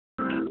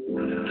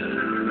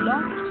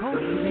Blog Talk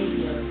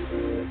Radio.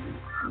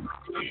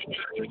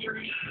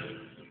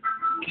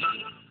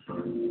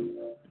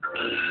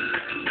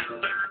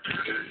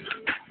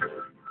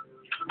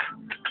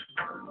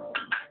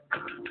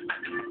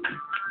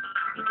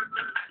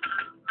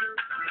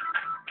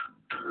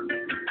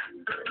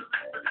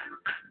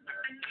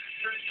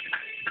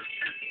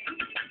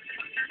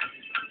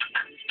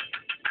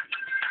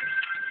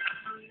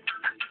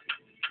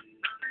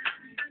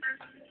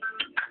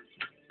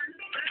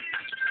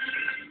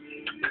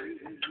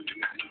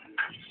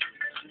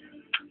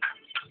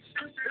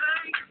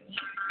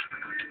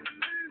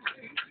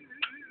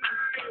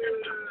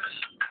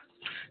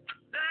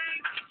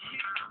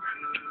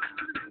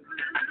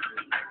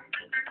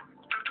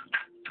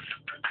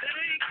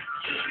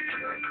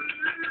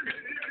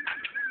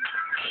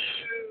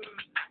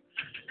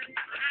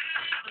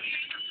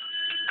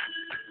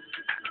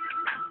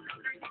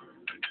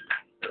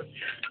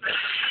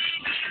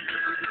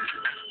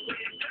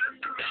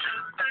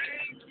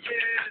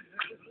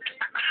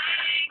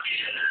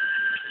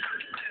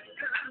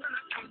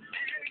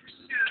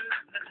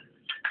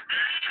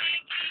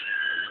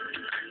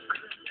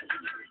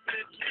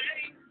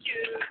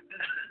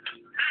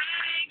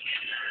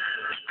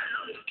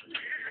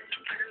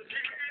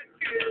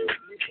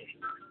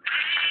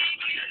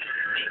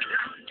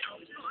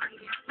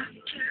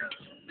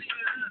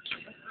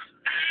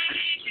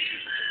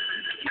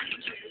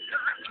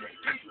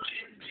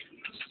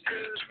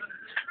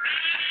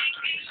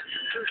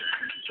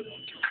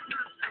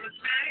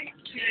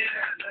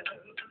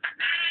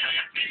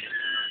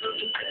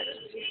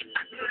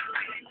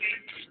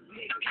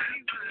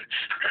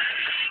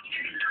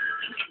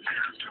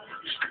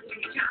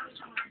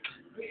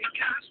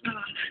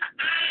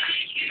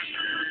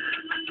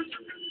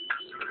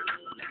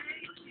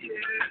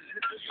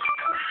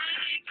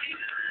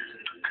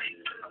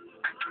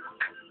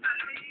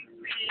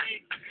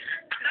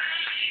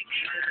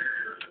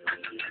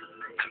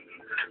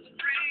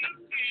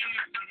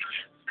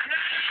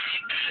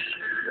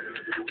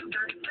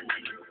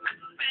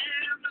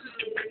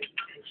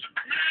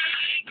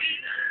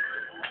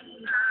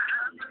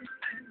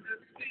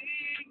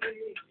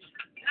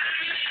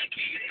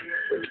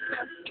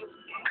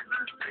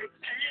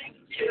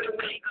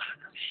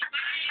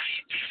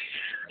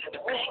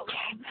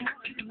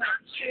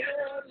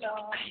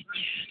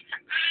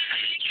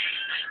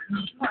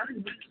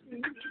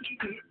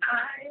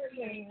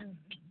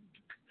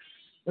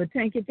 Well,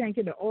 thank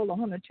you to all the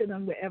 100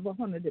 children, wherever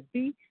 100 to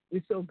be.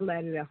 We're so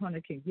glad that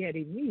 100 can get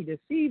in me this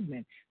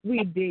evening.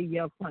 We did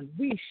your fun.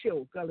 We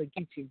show Gullah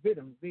Geechee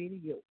Rhythm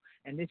Radio.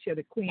 And this year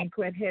the Queen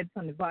Quet head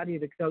from the body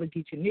of the Gullah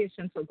Geechee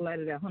Nation. So glad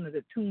that 100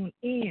 to tune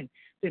in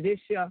to this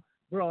year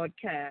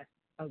broadcast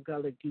of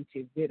Gullah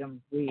Geechee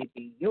Rhythm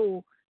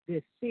Radio.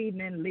 This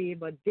evening,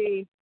 Labor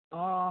Day.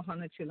 Oh,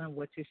 100 children,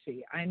 what you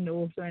see. I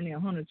know certainly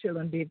 100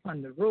 children be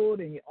on the road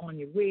and you're on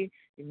your way.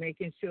 You're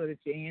making sure that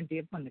you ain't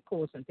there on the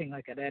course and things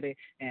like that.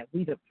 And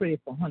we to pray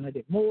for 100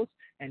 the most.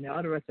 And the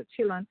other rest of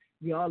children,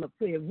 you all are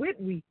pray with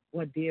me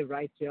what they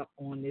right there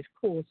on this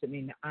course and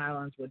in the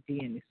islands, what they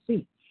in the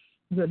sea.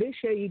 So this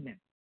year evening,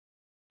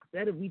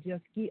 instead of we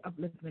just keep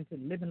uplifting to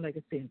living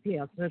legacy and pay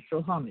our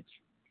special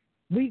homage,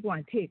 we're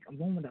going to take a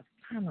moment of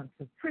silence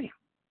of prayer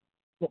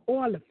for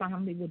all the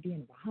family will be in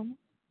the Bahamas.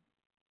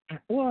 And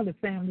all the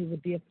family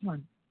would be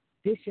upon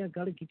this year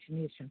Gullah Geechee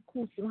Nation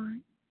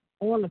coastline.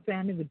 All the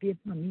family would be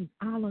upon these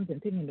islands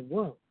and things in the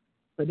world.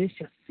 For this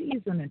year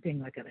season and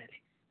things like that,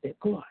 that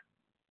God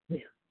will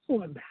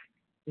pour back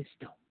this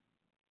stone.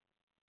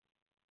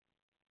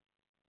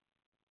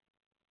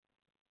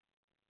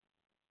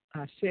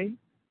 Ashe,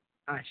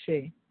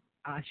 Ashe,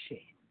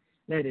 Ashe.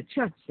 Let the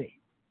church say,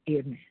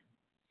 Amen.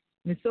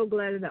 We're so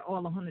glad that all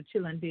the 100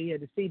 children there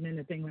this evening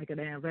and things like that.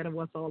 And read of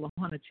us all the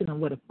 100 children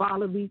with a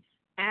follow me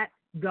at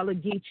Gullah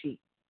Geechee,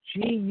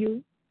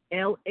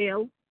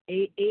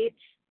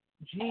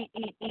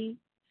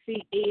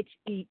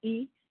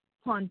 GULLAHGEECHEE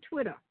on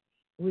Twitter.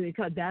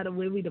 Because that's the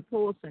way we the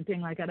post and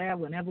things like that.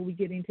 Whenever we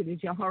get into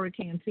this your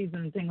hurricane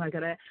season and things like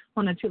that,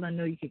 100 children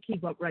know you can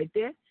keep up right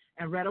there.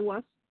 And read of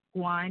us,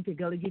 going to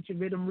Gullah Geechee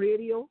Rhythm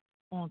Radio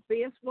on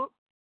Facebook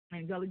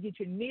and Gullah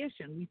Geechee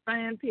Nation. We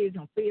fan page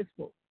on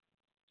Facebook.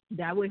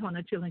 That way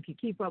 100 children can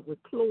keep up with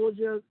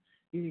closures.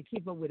 You can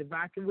keep up with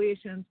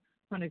evacuations.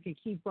 100 can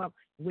keep up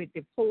with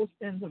the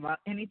postings about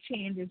any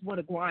changes, what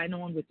are going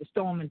on with the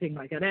storm and things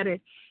like that.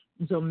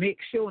 So make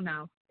sure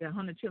now that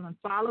 100 children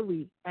follow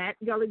we at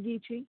Gullah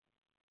Geechee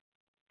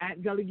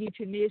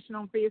Nation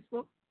on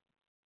Facebook,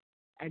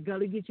 at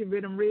Gullah Geechee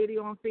Rhythm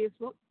Radio on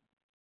Facebook,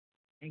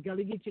 and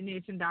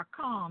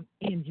GullahGeecheeNation.com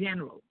in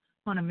general.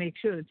 Want to make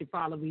sure that you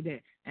follow me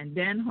there. And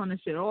then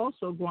 100 should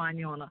also go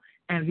on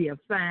and be a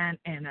fan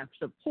and a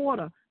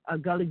supporter of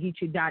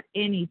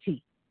GullahGeechee.net,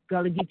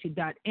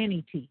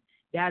 GullahGeechee.net.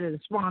 That is a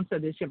sponsor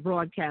of this your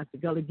broadcast, the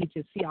Gullah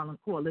Geechee Sea Island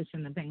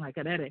Coalition and things like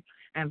that.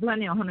 And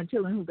plenty of 100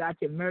 children who got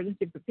the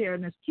emergency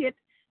preparedness kit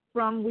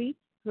from me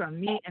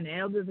and the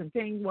elders and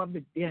things what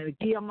we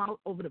give them out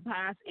over the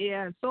past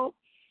year and so.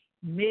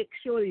 Make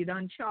sure you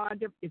don't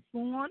charge up your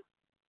phone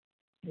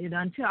You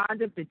done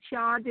charge up the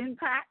charging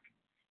pack.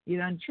 You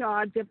done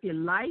charge up your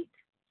light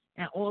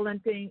and all them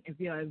thing. If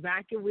you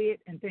evacuate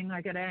and thing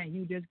like that, and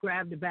you just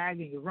grab the bag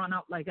and you run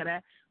out like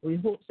that, we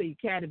hope so you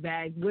carry the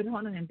bag with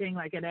Hunter and thing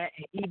like that,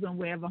 and even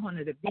wherever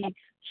Hunter to be,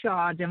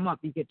 charge them up.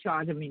 You can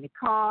charge them in the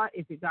car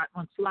if you got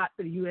one slot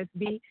to the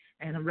USB,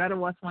 and the rest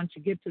of us, once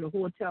you get to the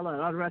hotel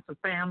or the rest of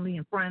family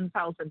and friends'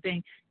 house and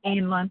thing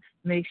inland,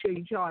 make sure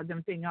you charge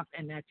them thing up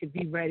and that you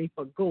be ready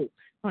for go.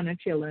 Hunter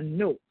chillin'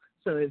 no.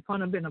 So if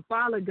Hunter been a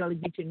follower,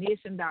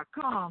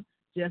 GullyGetYourNation.com,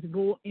 just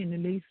go in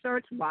the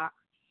search box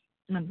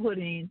and put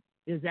in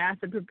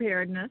disaster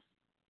preparedness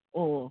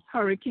or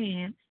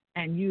hurricane,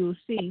 and you'll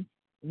see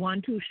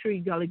 123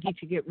 Gullah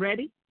Geechee get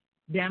ready.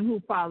 Them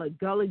who follow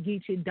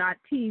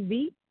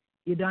GullahGeechee.tv,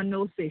 you done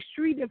know say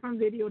 3 different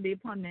videos they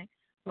put there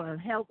for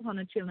help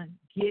Hunter children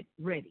get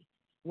ready.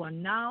 Well,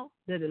 now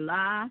that the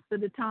last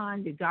of the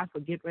time they got for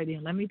get ready,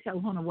 and let me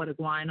tell Hunter what is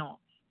going on.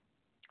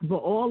 For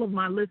all of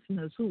my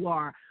listeners who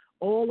are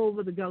all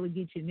over the Gullah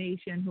Geechee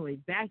Nation, who are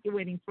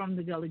evacuating from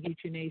the Gullah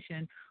Geechee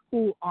Nation,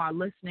 who are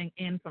listening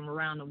in from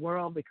around the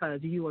world because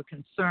you are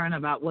concerned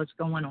about what's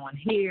going on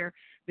here,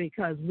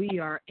 because we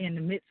are in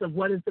the midst of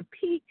what is the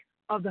peak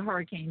of the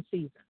hurricane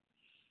season.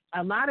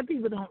 A lot of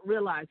people don't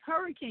realize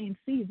hurricane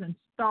season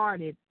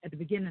started at the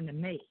beginning of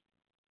May.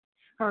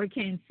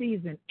 Hurricane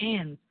season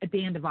ends at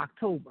the end of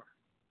October.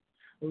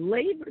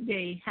 Labor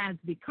Day has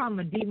become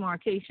a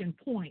demarcation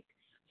point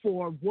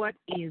for what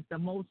is the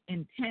most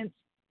intense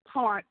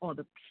part or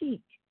the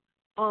peak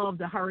of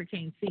the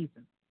hurricane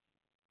season.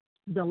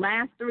 The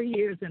last 3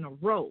 years in a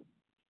row,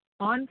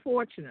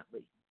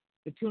 unfortunately,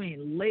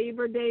 between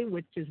Labor Day,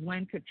 which is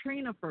when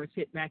Katrina first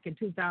hit back in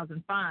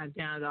 2005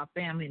 down at our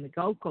family in the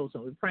Gulf Coast,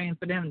 and we're praying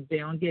for them that they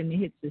don't get any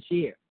hits this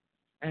year.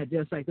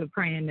 Just like we're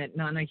praying that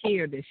none are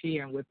here this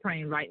year, and we're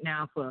praying right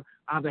now for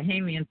our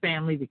Bahamian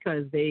family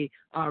because they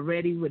are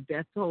ready with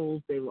death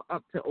tolls. They were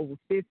up to over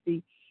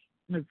 50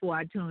 before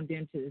I tuned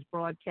into this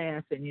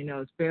broadcast, and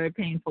it's very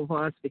painful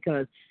for us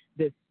because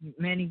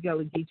many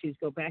Gullah Geechees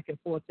go back and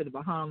forth to the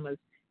Bahamas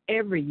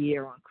every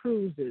year on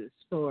cruises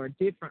for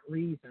different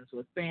reasons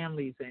with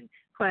families and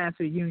class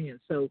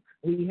reunions. So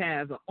we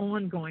have an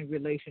ongoing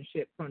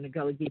relationship from the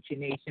Gullah Geechee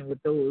Nation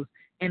with those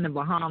in the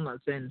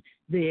Bahamas, and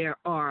there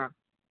are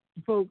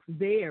folks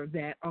there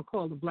that are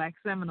called the Black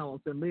Seminoles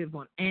that live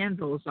on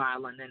Andros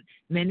Island, and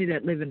many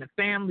that live in the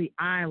family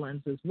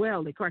islands as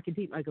well. They crack your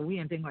teeth like a we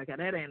and things like that.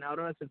 And all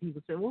the rest of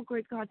people say, well,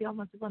 great God, y'all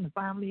must have gone to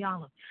family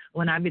island.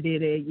 When I been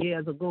there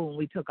years ago when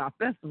we took our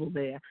festival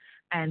there.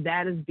 And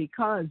that is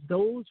because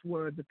those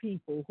were the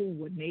people who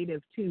were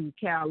native to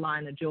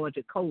Carolina,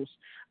 Georgia coast,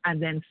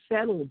 and then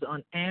settled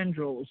on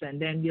Andros.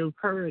 And then you've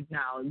heard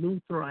now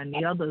Luther and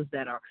the others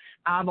that are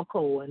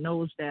Abaco and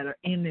those that are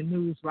in the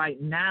news right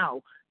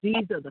now.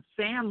 These are the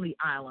family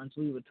islands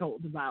we were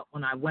told about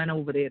when I went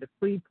over there to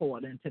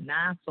Freeport and to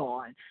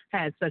Nassau and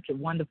had such a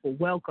wonderful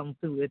welcome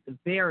through it. The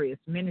various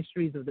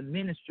ministries of the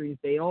ministries,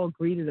 they all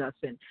greeted us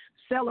and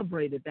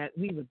celebrated that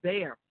we were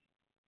there.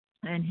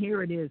 And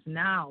here it is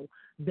now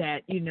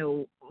that,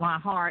 my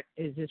heart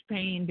is just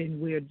pained and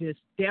we're just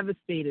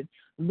devastated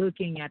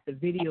looking at the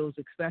videos,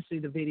 especially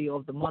the video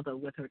of the mother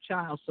with her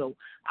child. So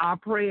our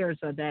prayers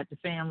are that the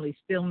family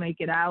still make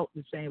it out,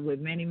 the same way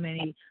many,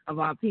 many of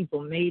our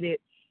people made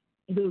it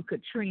through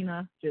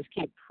Katrina. Just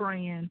keep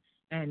praying.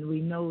 And we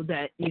know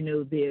that,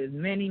 there's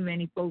many,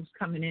 many folks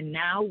coming in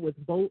now with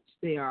boats.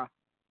 There are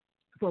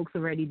folks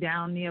already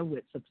down there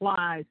with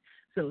supplies.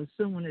 So as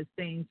soon as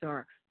things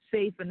are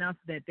safe enough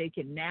that they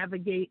can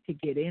navigate to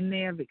get in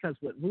there, because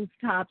with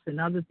rooftops and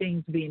other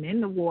things being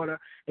in the water,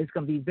 it's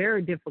going to be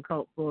very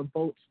difficult for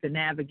boats to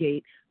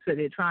navigate. So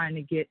they're trying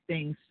to get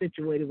things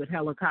situated with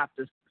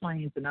helicopters,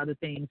 planes, and other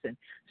things, and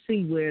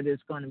see where there's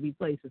going to be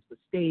places for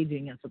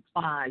staging and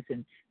supplies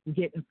and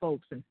getting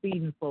folks and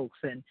feeding folks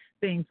and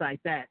things like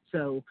that.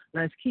 So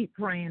let's keep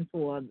praying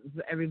for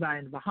everybody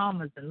in the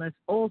Bahamas, and let's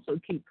also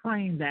keep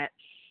praying that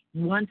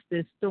once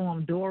this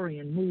storm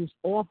Dorian moves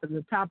off of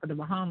the top of the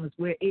Bahamas,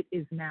 where it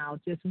is now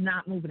just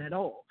not moving at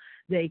all.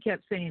 They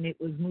kept saying it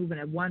was moving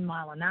at 1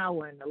 mile an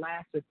hour, and the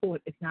last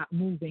report, it's not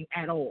moving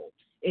at all.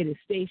 It is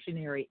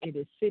stationary. It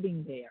is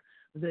sitting there.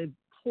 The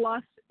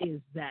plus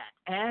is that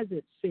as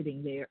it's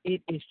sitting there,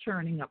 it is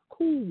churning up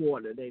cool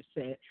water, they've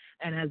said,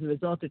 and as a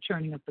result of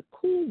churning up the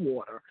cool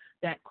water,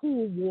 that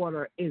cool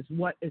water is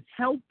what is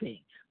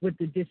helping with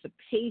the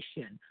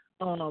dissipation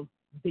of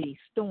the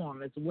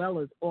storm, as well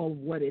as all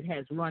what it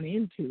has run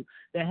into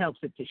that helps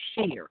it to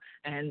shear.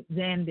 And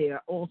then there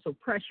are also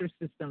pressure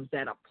systems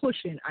that are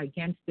pushing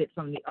against it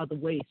from the other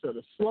way. So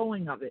the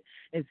slowing of it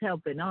is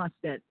helping us,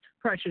 that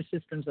pressure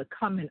systems are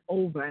coming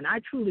over. And I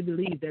truly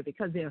believe that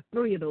because there are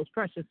 3 of those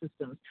pressure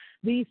systems,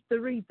 these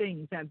 3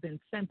 things have been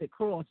sent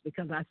across,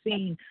 because I've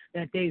seen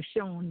that they've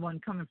shown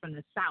one coming from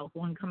the south,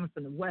 one coming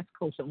from the west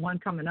coast, and one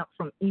coming up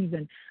from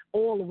even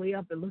all the way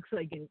up, it looks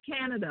like in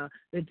Canada,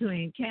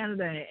 between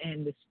Canada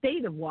and the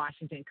state of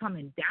Washington,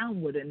 coming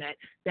downward, and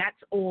that's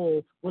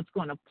all what's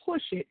going to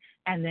push it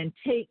and then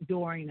take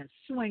Dorian and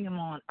swing him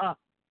on up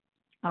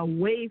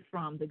away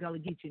from the Gullah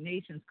Geechee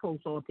Nation's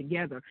coast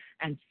altogether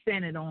and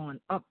sent it on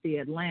up the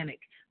Atlantic,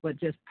 but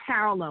just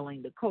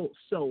paralleling the coast.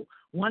 So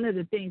one of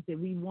the things that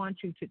we want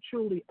you to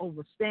truly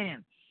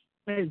understand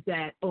is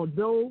that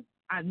although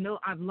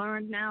I've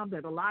learned now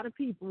that a lot of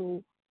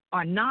people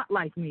are not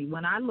like me.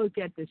 When I look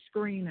at the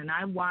screen and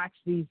I watch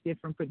these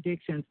different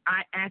predictions,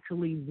 I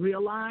actually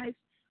realize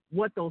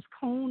what those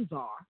cones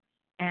are.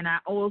 And I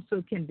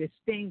also can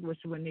distinguish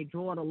when they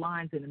draw the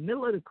lines in the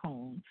middle of the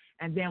cone,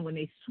 and then when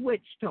they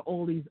switch to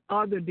all these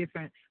other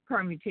different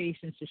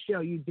permutations to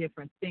show you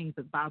different things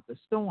about the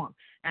storm.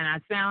 And I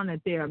found that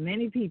there are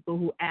many people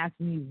who ask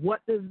me, what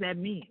does that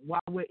mean?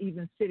 While we're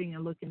even sitting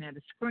and looking at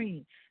a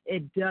screen,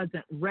 it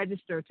doesn't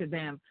register to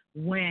them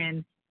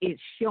when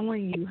it's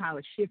showing you how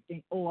it's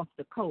shifting off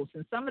the coast.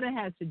 And some of that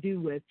has to do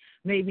with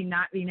maybe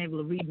not being able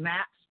to read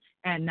maps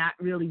and not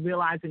really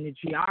realizing the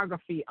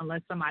geography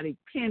unless somebody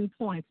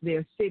pinpoints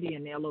their city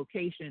and their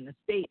location in the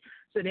state.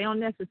 So they don't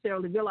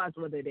necessarily realize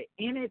whether they're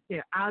in it,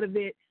 they're out of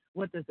it,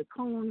 what does the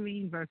cone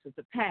mean versus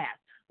the path.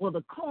 Well,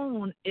 the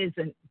cone is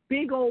a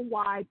big old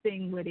wide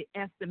thing where they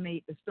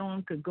estimate the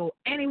storm could go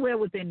anywhere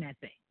within that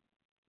thing,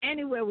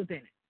 anywhere within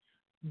it.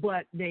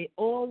 But they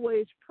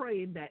always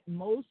pray that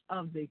most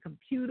of the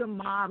computer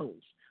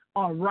models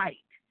are right,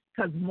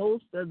 because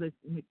most of the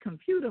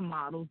computer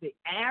models, the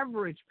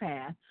average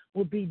path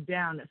will be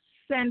down the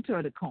center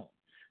of the cone.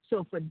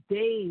 So for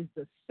days,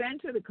 the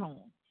center of the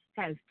cone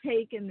has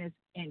taken this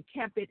and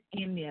kept it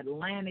in the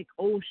Atlantic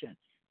Ocean,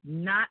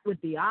 not with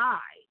the eye,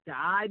 the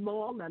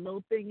eyeball, that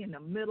little thing in the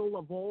middle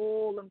of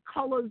all them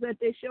colors that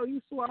they show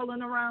you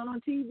swirling around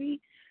on TV.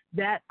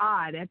 That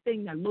eye, that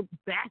thing that looked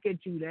back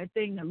at you, that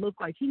thing that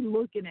looked like he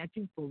looking at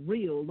you for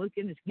real,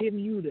 giving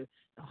you the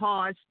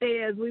hard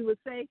stares, we would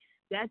say,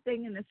 that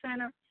thing in the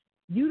center,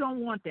 you don't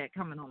want that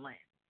coming on land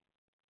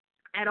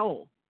at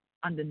all,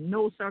 under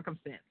no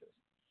circumstances.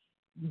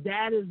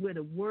 That is where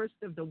the worst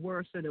of the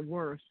worst of the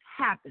worst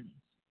happens.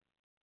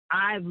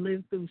 I've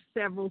lived through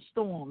several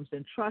storms,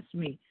 and trust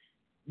me,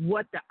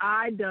 what the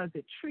eye does,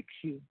 it tricks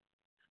you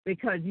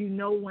because you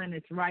know when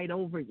it's right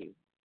over you,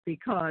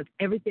 because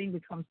everything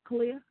becomes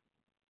clear,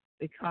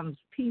 becomes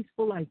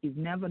peaceful like you've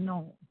never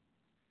known,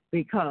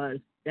 because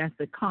that's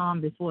the calm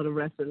before the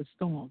rest of the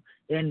storm.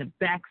 Then the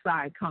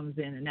backside comes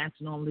in, and that's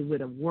normally where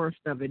the worst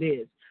of it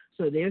is.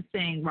 So they're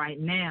saying right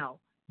now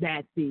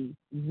that the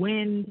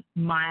wind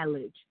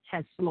mileage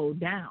has slowed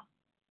down,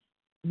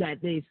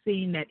 that they've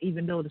seen that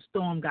even though the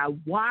storm got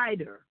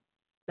wider,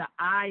 the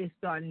eye is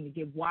starting to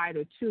get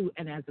wider too,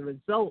 and as a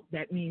result,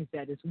 that means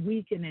that it's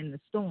weakening the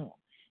storm.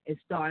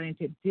 It's starting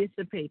to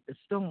dissipate the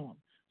storm.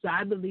 So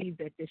I believe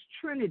that this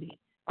trinity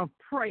of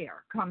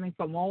prayer coming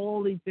from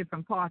all these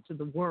different parts of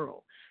the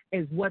world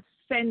is what's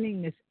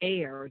sending this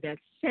air, that's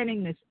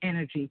sending this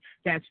energy,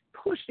 that's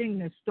pushing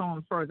this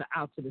storm further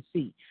out to the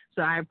sea.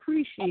 So I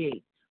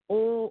appreciate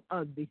all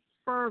of the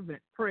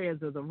fervent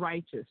prayers of the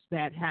righteous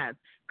that have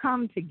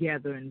come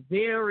together in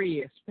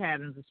various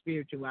patterns of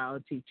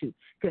spirituality to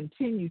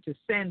continue to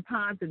send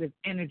positive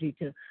energy,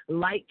 to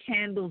light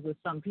candles, as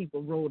some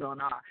people wrote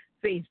on our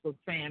Facebook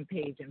fan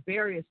page, and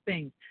various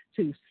things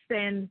to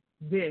send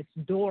this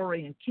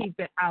dory and keep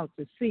it out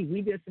to sea.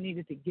 We just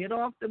needed to get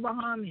off the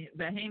Bahamian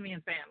family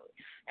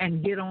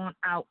and get on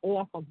out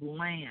off of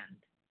land.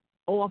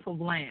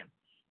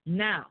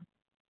 Now,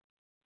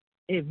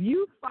 if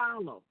you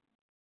follow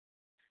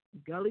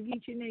Gullah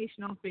Geechee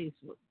Nation on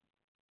Facebook,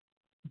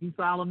 if you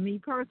follow me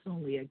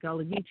personally at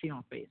Gullah Geechee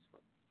on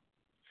Facebook,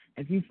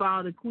 if you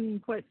follow the Queen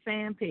Quet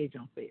fan page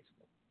on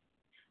Facebook,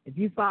 if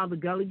you follow the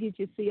Gullah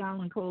Geechee Sea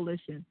Island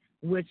Coalition,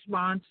 which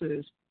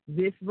sponsors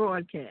this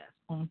broadcast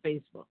on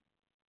Facebook,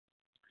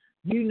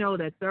 you know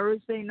that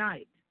Thursday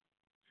night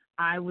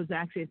I was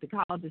actually at the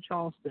College of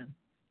Charleston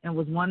and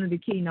was one of the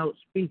keynote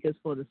speakers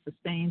for the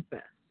Sustain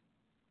Fest.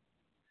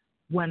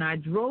 When I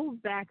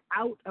drove back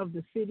out of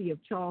the city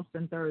of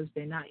Charleston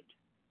Thursday night,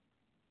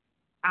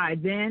 I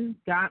then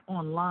got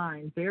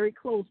online very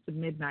close to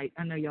midnight.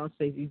 I know y'all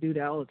say you do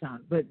that all the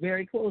time, but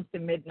very close to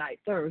midnight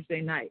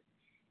Thursday night,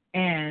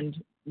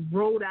 and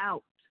wrote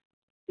out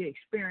the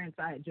experience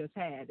I had just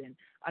had and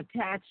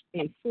attached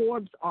a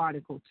Forbes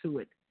article to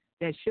it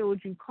that showed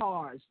you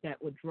cars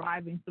that were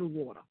driving through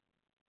water.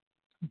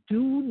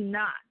 Do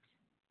not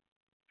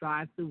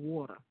drive through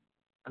water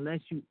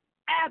unless you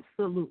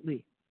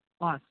absolutely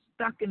are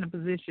stuck in a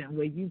position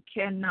where you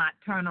cannot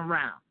turn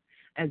around.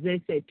 As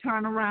they say,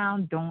 turn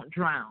around, don't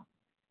drown.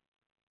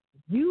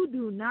 You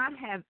do not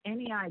have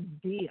any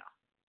idea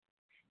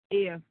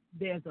if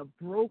there's a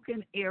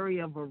broken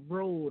area of a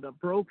road, a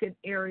broken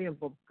area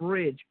of a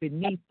bridge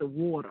beneath the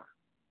water.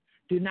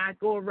 Do not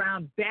go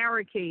around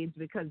barricades,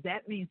 because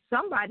that means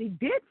somebody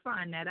did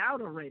find that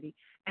out already,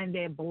 and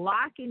they're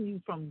blocking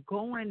you from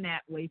going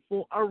that way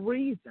for a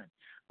reason.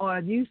 Or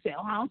if you say,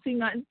 oh, I don't see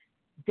nothing,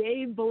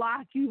 they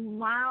block you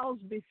miles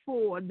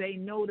before they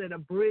know that a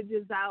bridge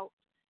is out,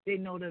 they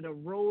know that a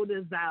road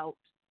is out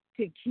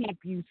to keep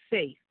you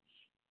safe.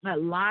 A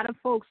lot of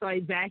folks are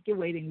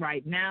evacuating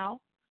right now.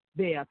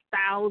 There are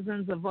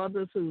thousands of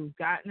others who've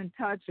gotten in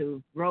touch,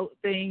 who wrote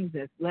things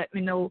that let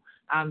me know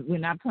we're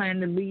not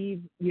planning to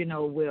leave.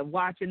 We're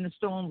watching the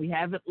storm. We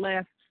haven't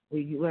left.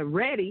 We're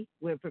ready.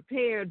 We're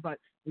prepared, but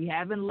we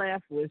haven't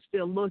left. We're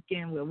still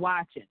looking. We're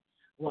watching.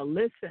 Well,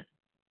 listen.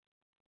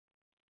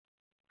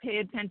 Pay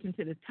attention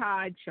to the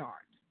tide chart,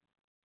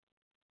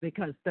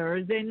 because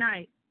Thursday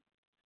night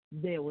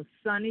there was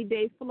sunny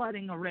day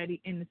flooding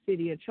already in the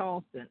city of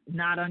Charleston.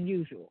 Not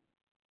unusual.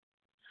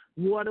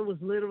 Water was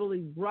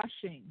literally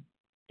rushing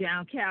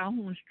down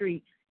Calhoun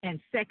Street, and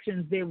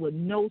sections there were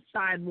no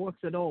sidewalks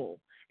at all.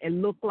 It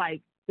looked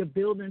like the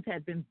buildings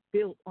had been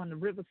built on the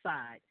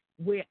riverside,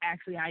 where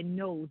actually I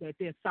know that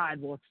there's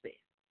sidewalks there.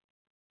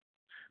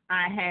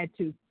 I had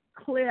to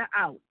clear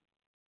out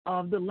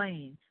of the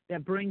lane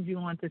that brings you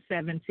onto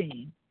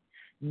 17,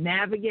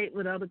 navigate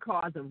with other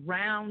cars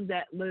around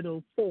that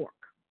little fork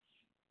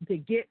to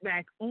get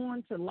back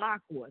onto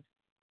Lockwood,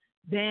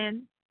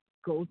 then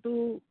go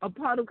through a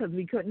puddle because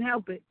we couldn't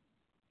help it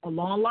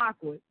along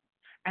Lockwood,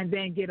 and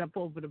then get up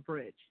over the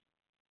bridge.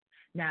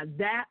 Now,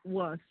 that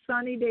was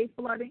sunny day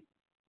flooding.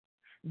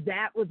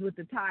 That was with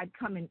the tide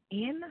coming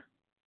in.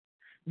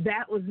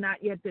 That was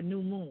not yet the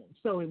new moon.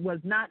 So it was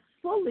not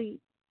fully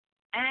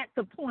at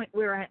the point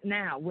we're at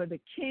now, where the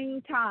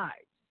king tides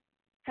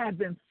have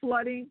been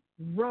flooding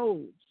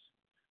roads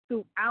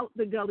throughout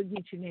the Gullah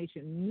Geechee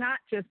Nation, not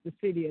just the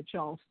city of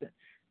Charleston,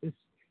 the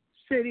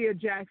city of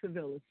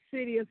Jacksonville, the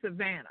city of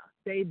Savannah.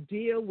 They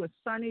deal with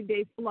sunny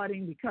day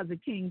flooding because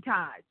of king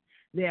tides.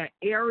 There are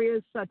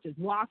areas such as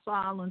Wassaw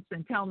Island,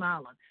 Centelm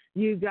Island.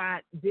 You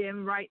got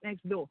them right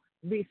next door.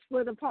 They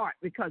split apart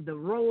because the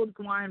roads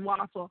going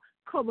Wassaw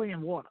cover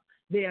in water.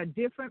 There are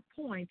different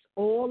points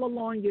all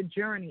along your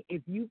journey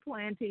if you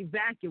plan to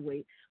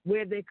evacuate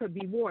where there could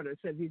be water.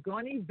 So if you're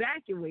going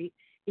to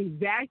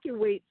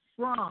evacuate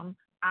from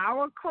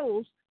our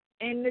coast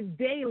in the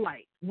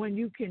daylight when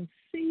you can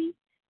see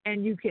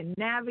and you can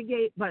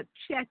navigate, but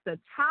check the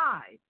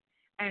tide.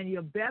 And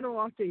you're better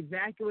off to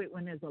evacuate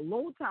when there's a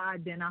low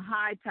tide than a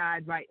high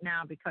tide right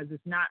now, because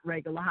it's not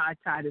regular high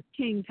tide, it's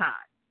king tide.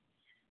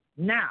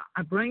 Now,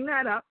 I bring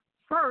that up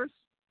first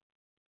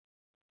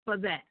for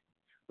that.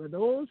 For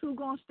those who are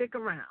going to stick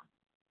around,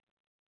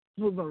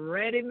 who've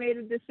already made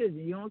a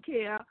decision, you don't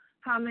care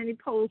how many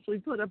posts we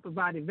put up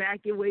about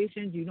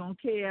evacuations, you don't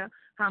care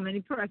how many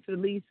press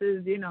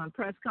releases, and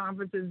press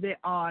conferences there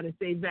are to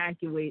say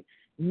evacuate,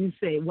 you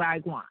say,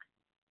 wagwan.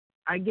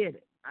 I get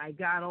it. I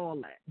got all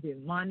that. The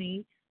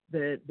money,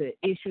 the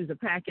issues of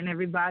packing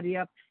everybody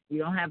up. You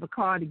don't have a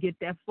car to get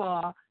that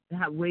far.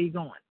 Where you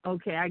going?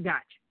 Okay, I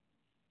got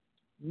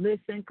you.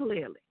 Listen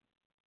clearly.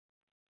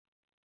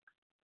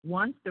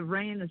 Once the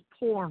rain is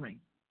pouring,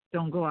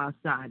 don't go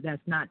outside.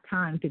 That's not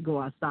time to go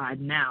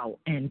outside now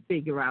and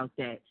figure out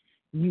that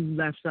you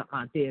left something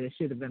out there that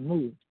should have been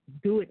moved.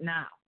 Do it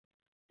now.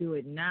 Do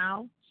it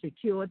now.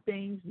 Secure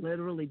things,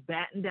 literally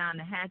batten down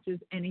the hatches,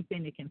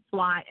 anything that can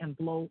fly and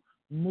blow,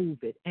 move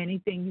it.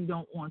 Anything you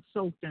don't want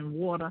soaked in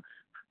water,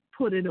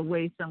 put it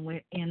away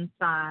somewhere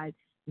inside.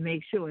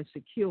 Make sure it's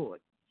secured.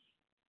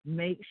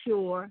 Make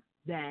sure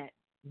that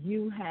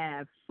you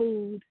have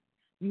food,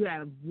 you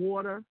have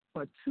water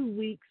for 2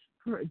 weeks,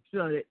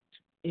 so that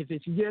if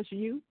it's just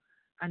you,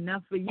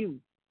 enough for you.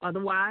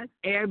 Otherwise,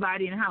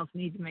 everybody in the house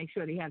needs to make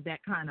sure they have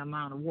that kind of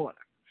amount of water,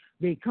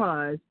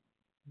 because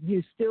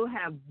you still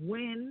have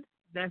wind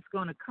that's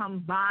going to come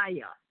by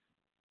us.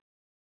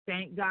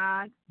 Thank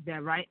God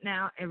that right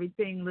now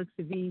everything looks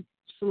to be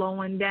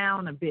slowing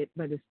down a bit,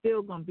 but it's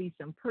still going to be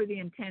some pretty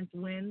intense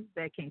winds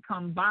that can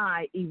come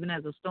by even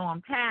as a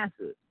storm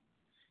passes.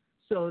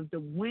 So if the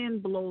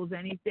wind blows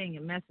anything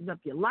and messes up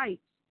your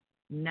lights,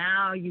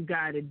 now you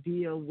got to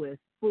deal with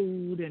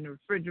food and the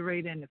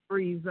refrigerator and the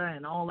freezer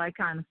and all that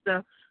kind of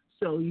stuff.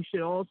 So you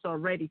should also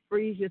already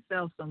freeze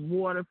yourself some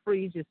water,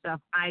 freeze yourself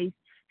ice,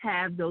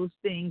 have those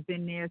things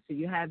in there so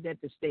you have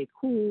that to stay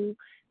cool.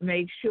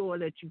 Make sure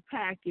that you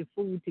pack your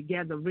food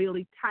together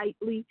really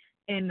tightly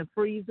in the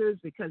freezers,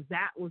 because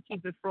that will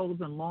keep it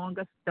frozen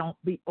longer. Don't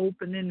be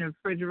opening the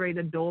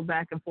refrigerator door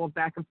back and forth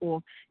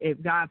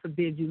if, God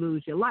forbid, you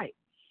lose your life.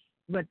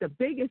 But the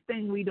biggest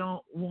thing we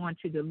don't want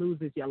you to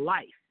lose is your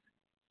life.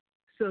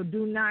 So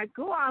do not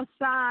go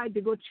outside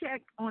to go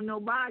check on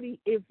nobody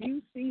if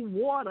you see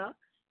water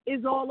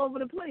is all over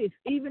the place,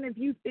 even if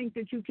you think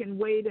that you can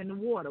wade in the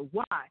water.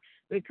 Why?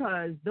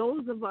 Because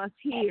those of us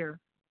here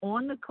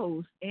on the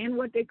coast, in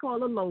what they call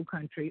the low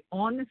country,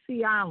 on the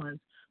sea islands,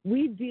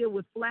 we deal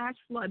with flash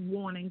flood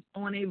warnings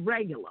on a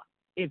regular.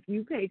 If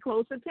you pay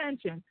close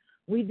attention,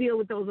 we deal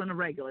with those on a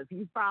regular. If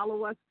you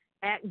follow us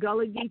at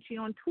Gullah Geechee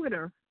on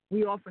Twitter,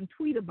 we often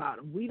tweet about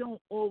them. We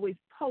don't always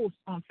post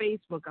on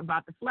Facebook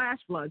about the flash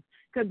floods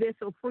because they're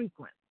so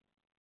frequent.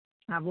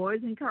 I've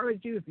always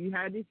encouraged you, if you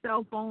have these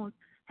cell phones,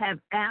 have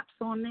apps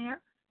on there,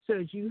 so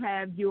that you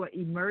have your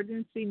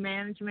emergency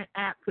management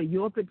app for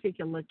your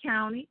particular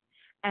county,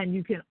 and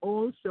you can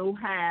also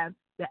have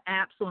the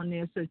apps on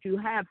there so that you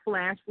have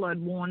flash flood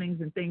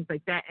warnings and things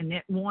like that, and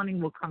that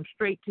warning will come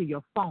straight to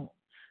your phone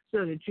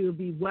so that you'll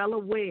be well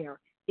aware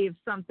if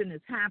something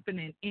is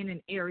happening in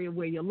an area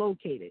where you're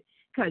located.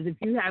 Because if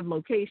you have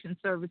location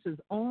services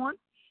on,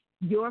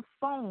 your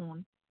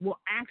phone will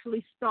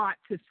actually start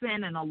to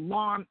send an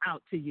alarm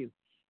out to you.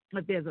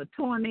 If there's a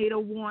tornado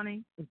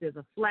warning, if there's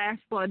a flash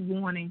flood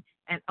warning,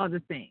 and other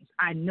things.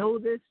 I know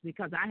this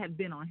because I have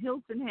been on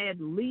Hilton Head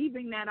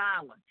leaving that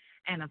island,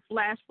 and a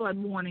flash flood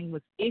warning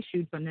was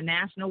issued from the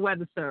National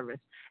Weather Service,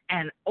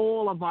 and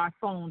all of our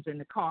phones in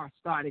the car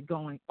started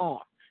going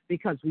off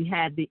because we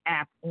had the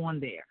app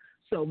on there.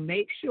 So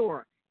make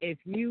sure if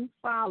you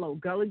follow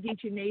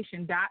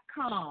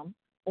GullaGeeChieNation.com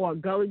or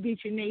Gullah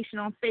Geechee Nation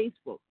on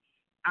Facebook,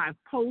 I've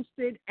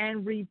posted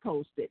and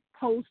reposted,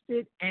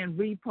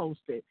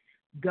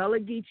 Gullah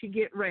Geechee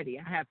Get Ready.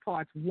 I have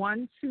parts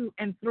 1, 2,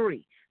 and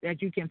 3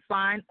 that you can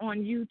find on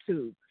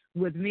YouTube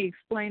with me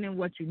explaining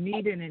what you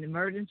need in an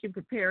emergency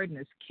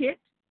preparedness kit.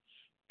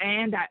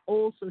 And I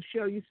also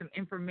show you some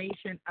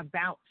information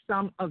about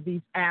some of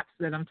these apps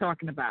that I'm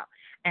talking about.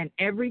 And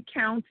every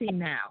county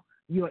now,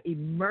 your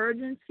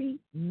emergency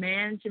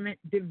management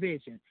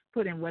division,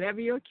 put in whatever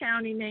your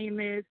county name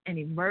is, an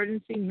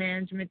emergency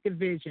management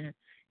division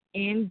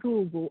in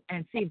Google,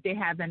 and see if they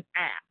have an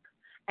app,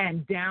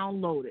 and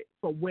download it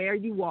for where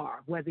you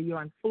are, whether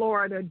you're in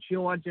Florida,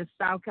 Georgia,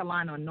 South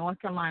Carolina, or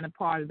North Carolina,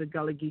 part of the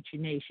Gullah Geechee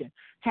Nation.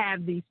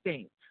 Have these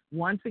things.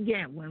 Once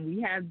again, when we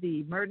have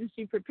the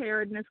emergency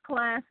preparedness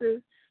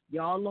classes,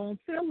 y'all don't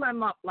fill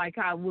them up like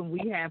how when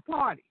we have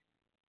parties.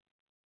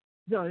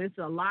 So it's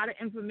a lot of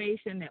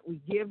information that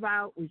we give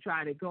out. We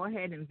try to go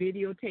ahead and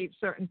videotape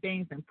certain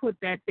things and put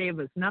that there.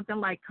 But it's nothing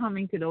like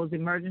coming to those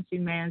emergency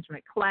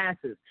management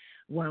classes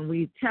when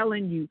we're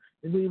telling you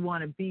that we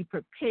want to be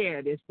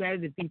prepared. It's better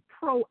to be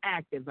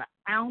proactive. An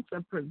ounce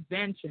of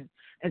prevention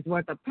is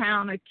worth a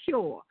pound of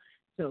cure.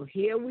 So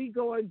here we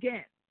go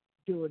again.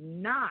 Do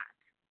not,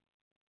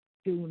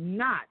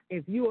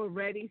 if you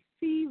already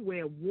see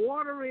where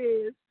water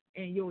is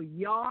in your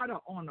yard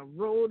or on a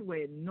road where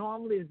it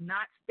normally is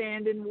not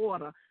standing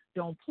water,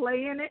 don't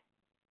play in it,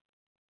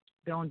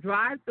 don't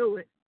drive through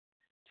it,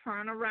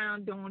 turn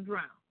around, don't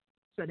drown.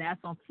 So that's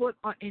on foot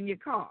or in your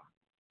car.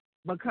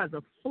 Because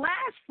a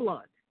flash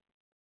flood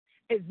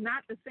is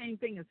not the same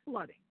thing as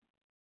flooding.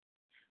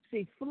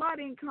 See,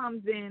 flooding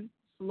comes in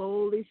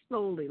slowly,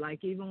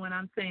 like even when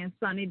I'm saying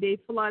sunny day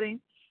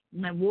flooding,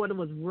 and that water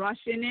was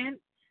rushing in,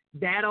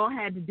 that all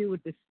had to do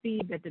with the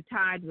speed that the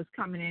tide was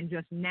coming in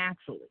just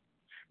naturally.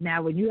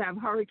 Now, when you have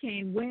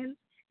hurricane winds,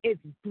 it's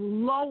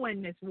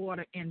blowing this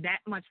water in that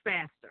much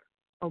faster,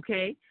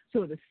 okay?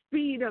 So the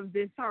speed of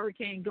this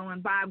hurricane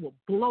going by will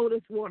blow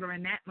this water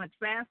in that much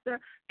faster,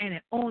 and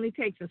it only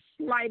takes a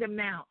slight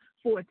amount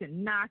for it to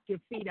knock your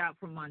feet out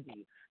from under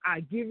you. I'll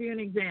give you an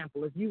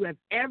example. If you have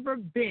ever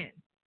been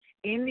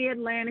in the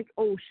Atlantic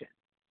Ocean,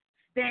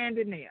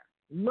 standing there,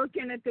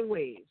 looking at the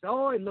waves,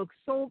 oh, it looks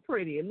so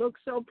pretty,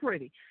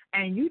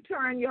 and you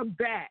turn your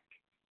back,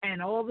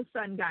 and all of a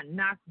sudden got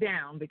knocked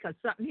down because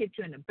something hit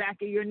you in the back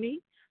of your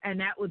knee, and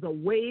that was a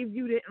wave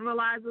you didn't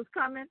realize was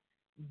coming,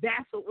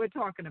 that's what we're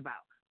talking about.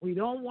 We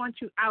don't want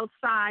you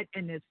outside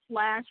and there's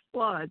flash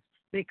floods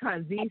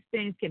because these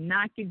things can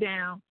knock you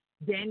down,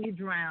 then you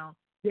drown,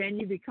 then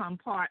you become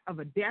part of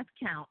a death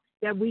count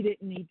that we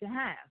didn't need to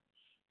have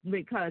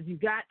because you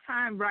got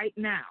time right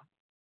now.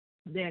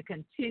 They're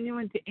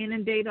continuing to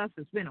inundate us.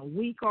 It's been a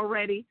week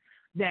already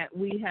that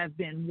we have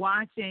been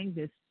watching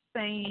this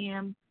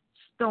same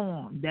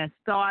storm that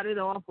started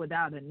off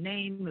without a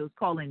name. It was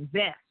called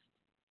Invest.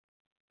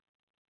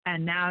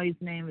 And now his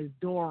name is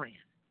Dorian.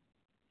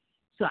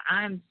 So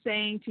I'm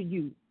saying to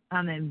you,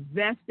 I'm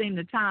investing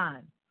the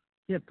time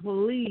to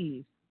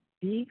please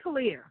be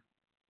clear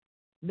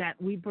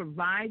that we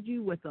provide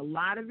you with a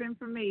lot of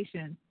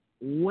information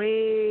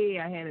way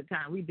ahead of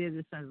time. We did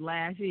this since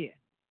last year.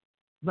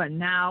 But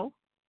now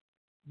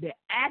the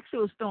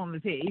actual storm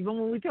is here. Even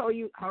when we told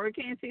you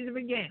hurricane season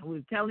began, we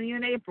were telling you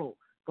in April,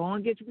 go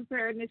and get your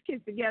preparedness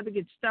kits together,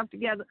 get your stuff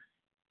together.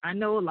 I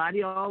know a lot of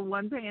y'all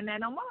wasn't paying that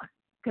no mind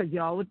because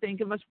y'all would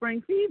think of a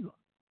spring fever.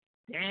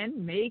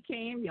 Then May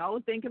came, y'all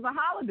would think of a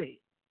holiday.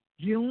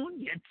 June,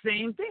 yeah,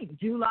 same thing.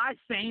 July,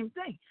 same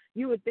thing.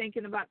 You were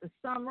thinking about the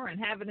summer and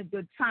having a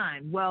good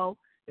time. Well,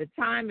 the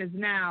time is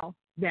now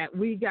that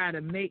we got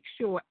to make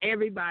sure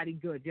everybody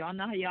good. Y'all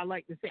know how y'all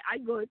like to say, I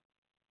good.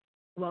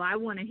 Well, I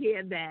want to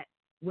hear that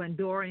when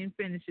Dorian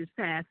finishes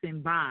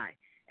passing by.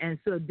 And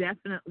so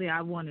definitely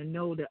I want to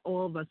know that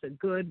all of us are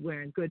good,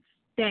 we're in good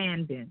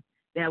standing,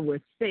 that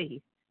we're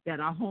safe, that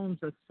our homes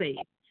are safe,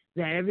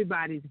 that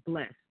everybody's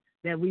blessed,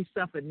 that we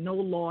suffered no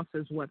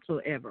losses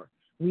whatsoever.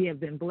 We have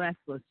been blessed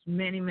for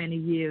many, many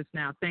years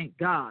now, thank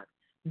God,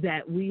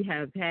 that we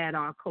have had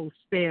our coast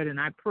spared. And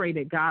I pray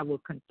that God will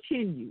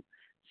continue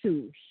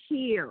to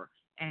hear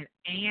and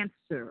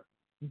answer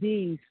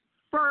these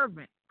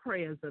fervent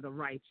prayers of the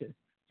righteous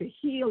to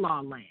heal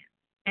our land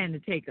and to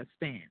take a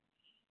stand.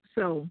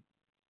 So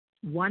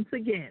once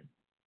again,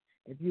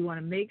 if you want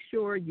to make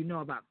sure you know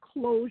about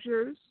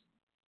closures,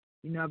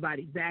 you know about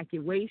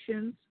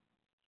evacuations,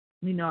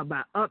 you know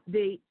about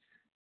updates,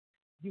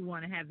 you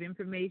want to have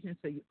information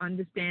so you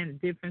understand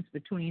the difference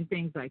between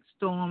things like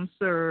storm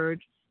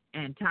surge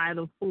and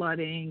tidal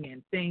flooding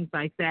and things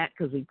like that,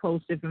 because we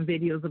post different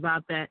videos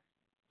about that,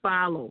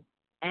 follow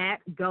at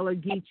Gullah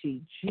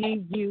Geechee,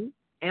 GullahGeechee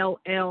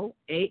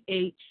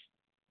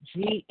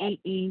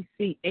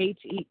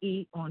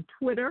on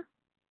Twitter,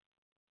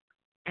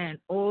 and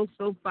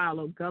also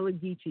follow Gullah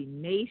Geechee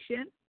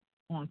Nation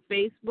on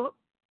Facebook.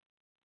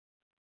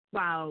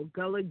 Follow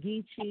Gullah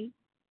Geechee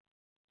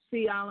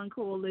Sea Island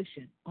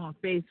Coalition on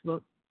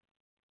Facebook.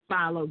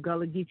 Follow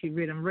Gullah Geechee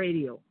Rhythm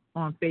Radio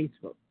on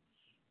Facebook.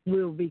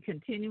 We'll be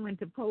continuing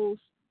to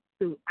post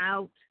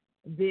throughout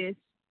this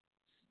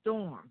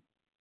storm.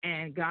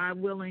 And God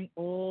willing,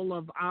 all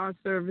of our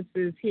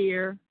services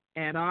here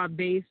at our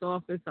base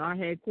office, our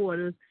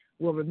headquarters,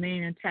 will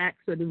remain intact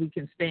so that we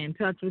can stay in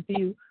touch with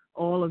you.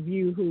 All of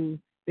you who've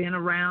been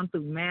around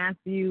through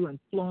Matthew and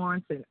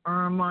Florence and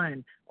Irma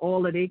and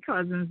all of their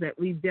cousins that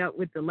we've dealt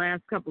with the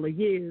last couple of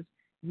years,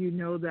 you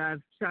know that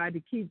I've tried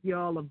to keep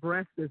y'all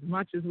abreast as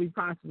much as we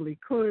possibly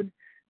could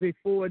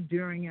before,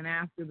 during, and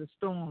after the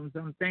storms.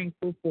 I'm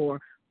thankful for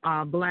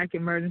our Black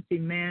Emergency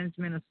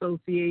Management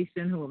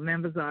Association, who are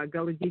members of our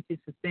Gullah Geechee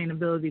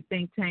Sustainability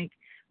Think Tank.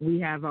 We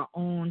have our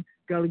own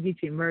Gullah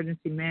Geechee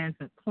Emergency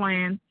Management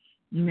Plan.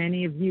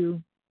 Many of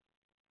you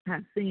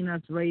have seen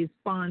us raise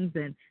funds,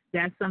 and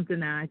that's something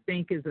that I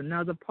think is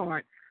another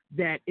part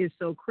that is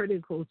so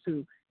critical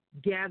to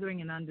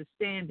gathering and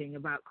understanding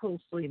about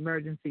coastal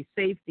emergency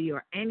safety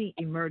or any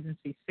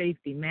emergency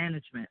safety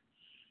management.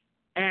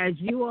 As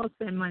you all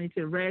send money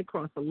to the Red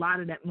Cross, a lot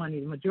of that money,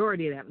 the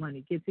majority of that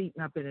money, gets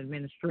eaten up in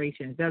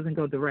administration. It doesn't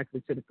go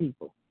directly to the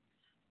people.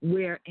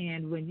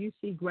 And when you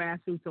see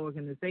grassroots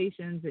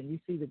organizations and you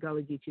see the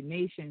Gullah Geechee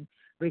Nation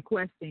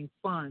requesting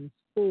funds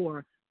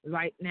for,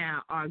 right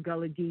now, our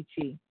Gullah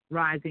Geechee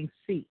Rising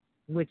Sea,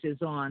 which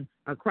is on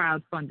a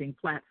crowdfunding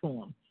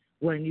platform.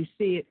 When you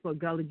see it for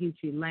Gullah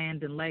Geechee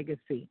Land and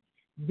Legacy,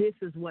 this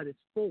is what it's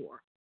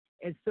for.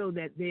 It's so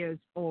that there's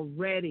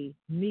already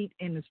meat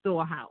in the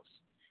storehouse.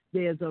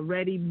 There's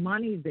already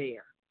money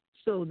there,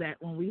 so that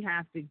when we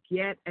have to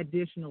get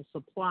additional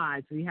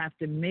supplies, we have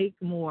to make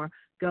more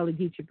Gullah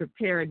Geechee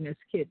preparedness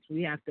kits,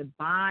 we have to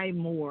buy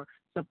more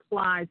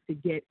supplies to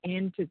get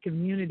into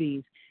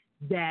communities,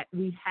 that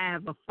we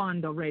have a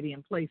fund already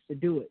in place to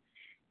do it.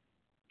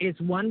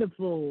 It's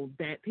wonderful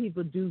that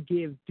people do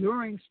give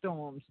during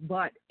storms,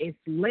 but it's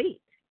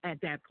late at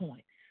that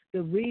point.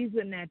 The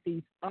reason that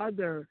these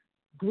other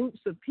groups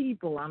of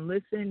people, I'm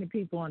listening to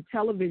people on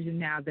television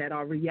now that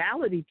are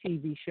reality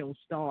TV show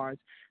stars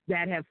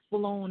that have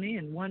flown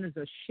in. One is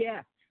a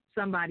chef,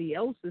 somebody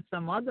else is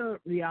some other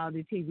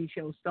reality TV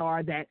show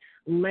star that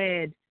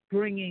led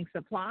bringing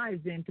supplies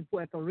into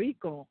Puerto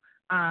Rico.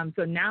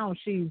 So now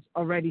she's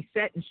already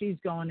set and she's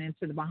going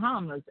into the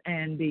Bahamas.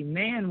 And the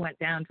man went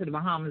down to the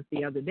Bahamas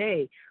the other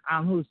day,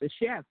 who's the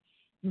chef.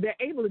 They're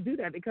able to do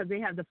that because they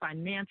have the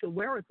financial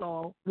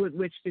wherewithal with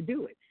which to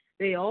do it.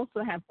 They also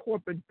have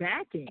corporate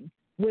backing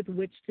with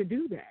which to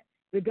do that.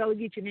 The Gullah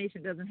Geechee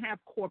Nation doesn't have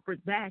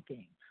corporate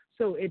backing.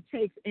 So it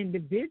takes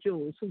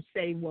individuals who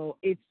say, well,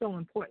 it's so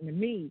important to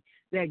me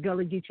that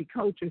Gullah Geechee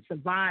culture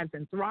survives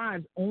and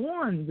thrives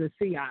on the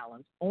Sea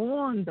Islands,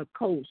 on the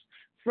coast,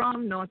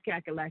 from North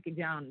Kakalaki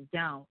down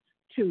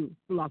to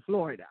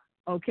Florida,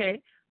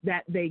 okay,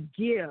 that they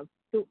give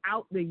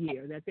throughout the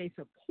year, that they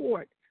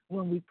support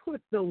when we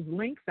put those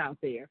links out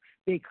there,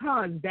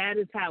 because that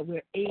is how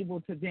we're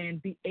able to then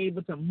be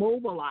able to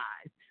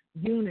mobilize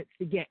units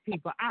to get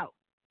people out.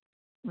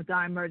 With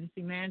our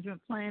emergency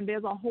management plan,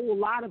 there's a whole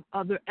lot of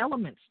other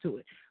elements to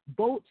it.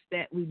 Boats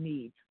that we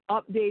need,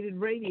 updated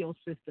radio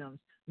systems,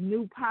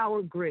 new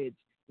power grids,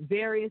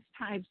 various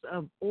types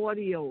of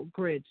audio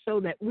grids, so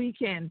that we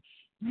can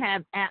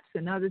have apps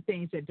and other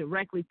things that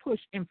directly push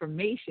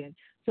information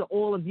to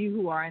all of you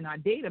who are in our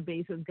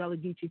database as Gullah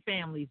Geechee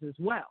families as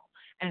well.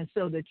 And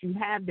so that you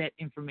have that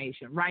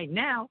information. Right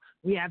now,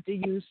 we have to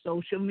use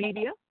social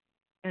media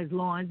as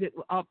long as it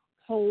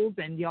upholds,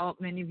 and y'all,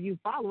 many of you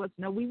follow us,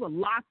 know we were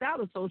locked out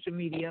of social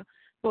media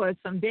for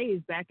some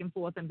days, back and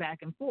forth and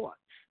back and forth.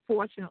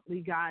 Fortunately,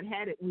 God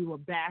had it. We were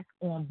back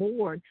on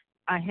board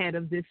ahead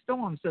of this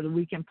storm so that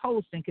we can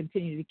post and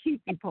continue to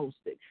keep you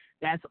posted.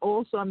 That's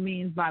also a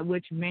means by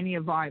which many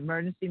of our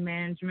emergency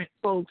management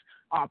folks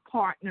are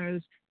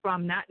partners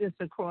from not just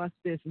across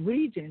this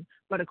region,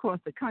 but across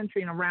the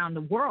country and around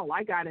the world.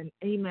 I got an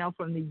email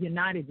from the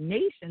United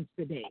Nations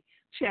today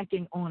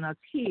checking on us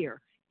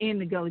here in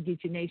the Gullah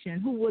Geechee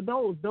Nation. Who were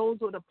those? Those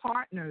were the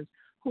partners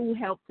who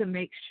helped to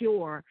make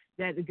sure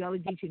that the Gullah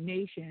Geechee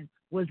Nation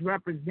was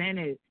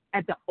represented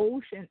at the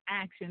Ocean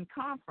Action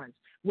Conference,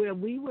 where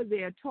we were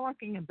there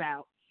talking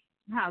about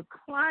how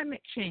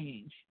climate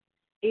change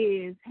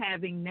is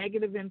having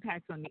negative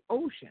impacts on the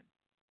ocean,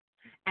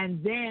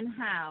 and then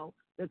how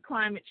the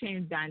climate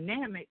change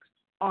dynamics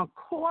are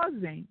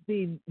causing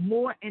the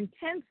more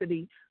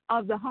intensity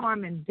of the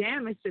harm and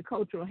damage to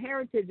cultural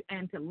heritage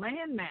and to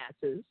land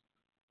masses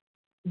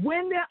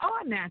when there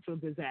are natural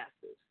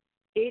disasters.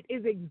 It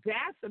is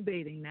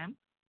exacerbating them,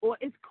 or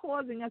it's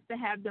causing us to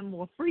have them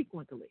more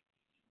frequently.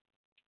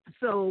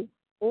 So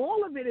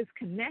all of it is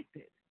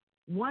connected.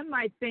 One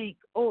might think,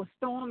 oh, a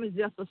storm is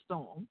just a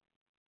storm.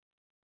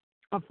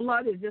 A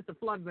flood is just a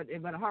flood, but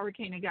a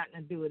hurricane ain't got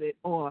nothing to do with it.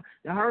 Or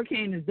the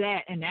hurricane is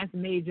that, and that's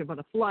major, but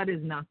a flood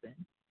is nothing.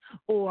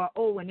 Or,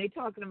 oh, when they're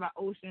talking about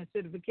ocean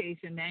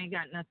acidification, they ain't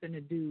got nothing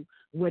to do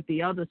with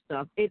the other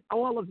stuff.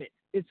 All of it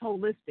is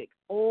holistic.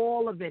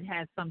 All of it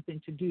has something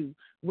to do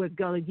with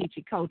Gullah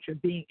Geechee culture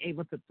being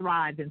able to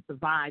thrive and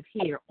survive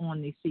here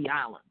on these sea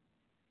islands.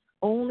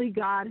 Only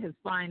God has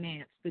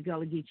financed the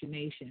Gullah Geechee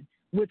Nation,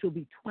 which will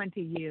be 20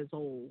 years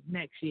old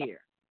next year,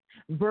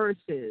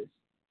 versus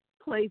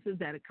places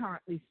that are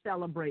currently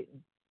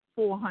celebrating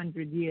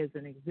 400 years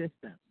in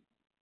existence,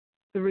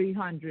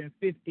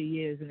 350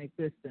 years in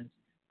existence,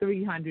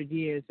 300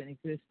 years in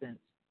existence,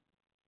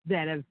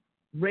 that have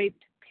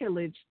raped,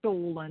 pillaged,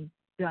 stolen,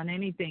 done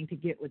anything to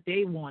get what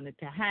they wanted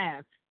to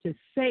have, to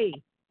say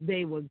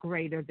they were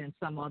greater than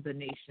some other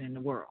nation in the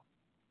world.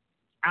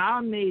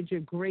 Our major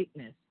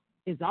greatness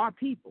is our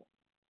people.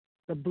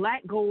 The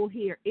black gold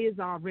here is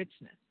our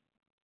richness.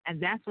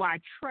 And that's why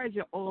I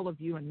treasure all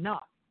of you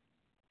enough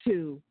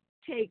to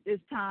take this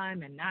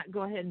time and not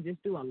go ahead and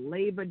just do a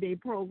Labor Day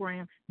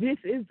program. This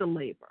is the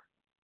labor.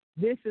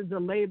 This is the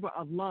labor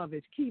of love.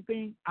 It's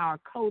keeping our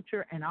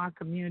culture and our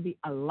community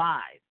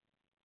alive,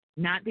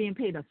 not being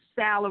paid a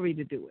salary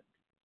to do it.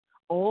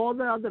 All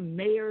the other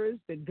mayors,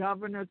 the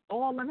governors,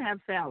 all of them have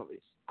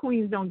salaries.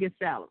 Queens don't get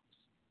salaries.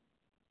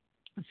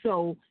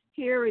 So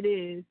here it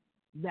is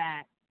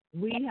that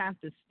we have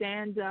to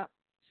stand up,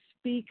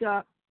 speak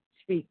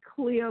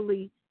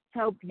clearly,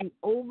 help you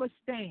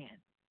understand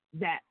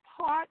that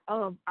part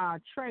of our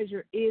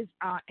treasure is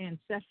our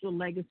ancestral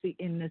legacy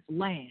in this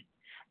land.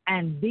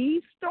 And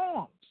these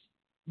storms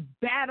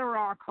batter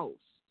our coast.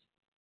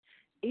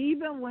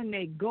 Even when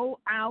they go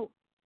out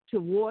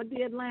toward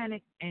the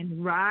Atlantic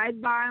and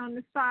ride by on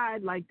the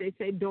side, like they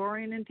say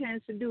Dorian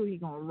intends to do, he's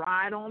going to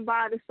ride on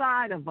by the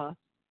side of us.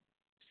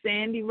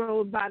 Sandy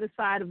rode by the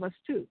side of us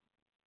too.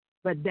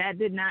 But that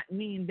did not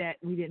mean that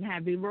we didn't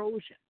have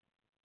erosion.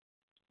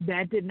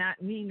 That did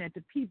not mean that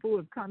the people who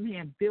have come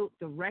here and built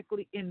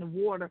directly in the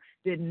water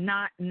did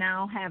not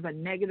now have a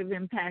negative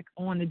impact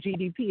on the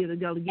GDP of the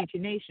Gullah Geechee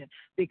Nation,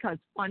 because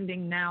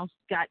funding now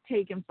got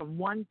taken from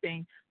one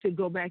thing to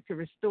go back to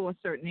restore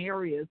certain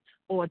areas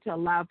or to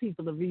allow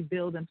people to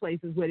rebuild in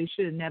places where they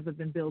should have never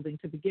been building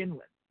to begin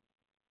with.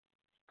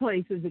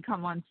 Places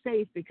become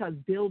unsafe because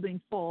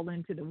buildings fall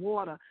into the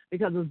water,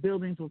 because those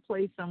buildings were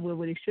placed somewhere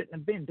where they shouldn't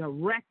have been,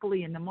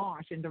 directly in the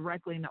marsh and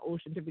directly in the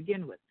ocean to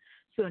begin with.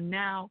 So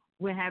now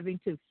we're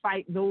having to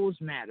fight those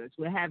matters.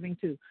 We're having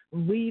to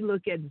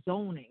relook at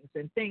zonings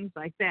and things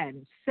like that,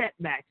 and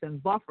setbacks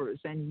and buffers.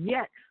 And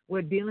yet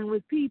we're dealing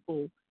with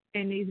people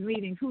in these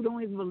meetings who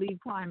don't even believe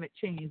climate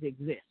change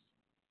exists.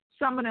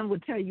 Some of them will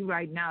tell you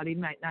right now they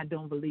might not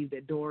don't believe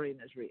that Dorian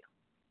is real.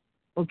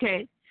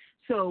 Okay?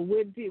 So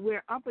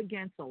we're up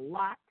against a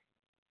lot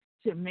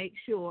to make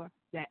sure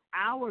that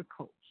our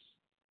coast,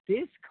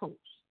 this coast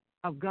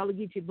of Gullah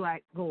Geechee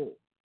Black Gold,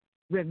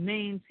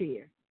 remains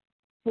here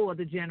for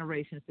the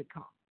generations to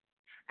come.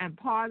 And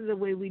part of the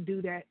way we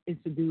do that is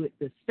to do it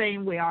the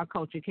same way our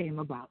culture came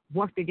about.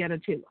 Work together,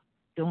 chilla.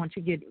 Don't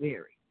you get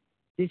weary.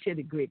 This is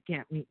the great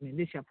camp meeting.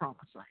 This is your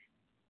promised land.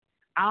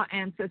 Our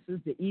ancestors,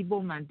 the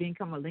Igbo,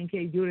 Mandinka,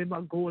 Malinke,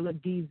 Yoruba, Gola,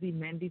 Gizi,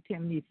 Mendi,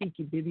 Temni,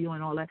 Fiki, Bibio,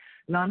 and all that,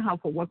 learn how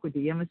to work with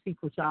the Yemisi,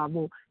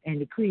 Kusabo,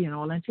 and the Cree and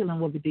all that, chilling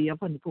with the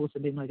up on the coast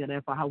of the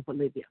Nagada for how to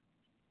live here.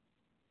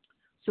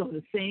 So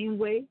the same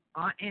way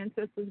our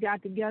ancestors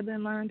got together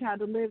and learned how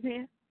to live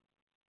here,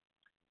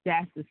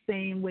 that's the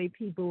same way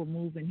people are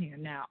moving here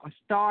now, are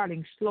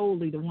starting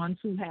slowly, the ones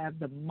who have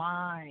the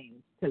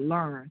minds to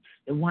learn,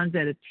 the ones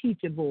that are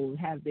teachable,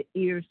 have the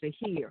ears to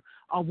hear,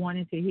 are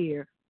wanting to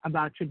hear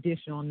about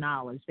traditional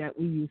knowledge that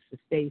we used to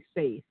stay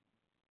safe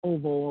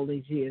over all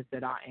these years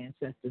that our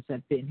ancestors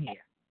have been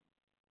here.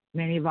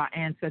 Many of our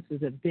ancestors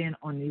have been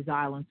on these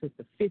islands since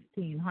the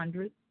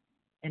 1500s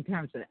in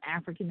terms of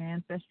African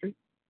ancestry.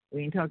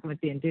 We ain't talking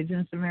about the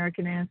indigenous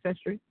American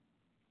ancestry.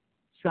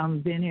 Some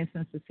have been here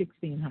since the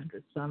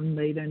 1600s, some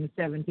later in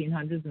the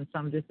 1700s, and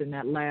some just in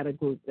that latter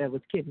group that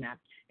was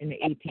kidnapped in the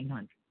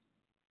 1800s.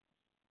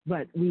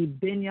 But we've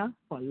been here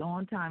for a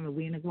long time, and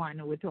we in the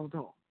Guayno with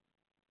Toto.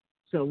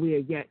 So we are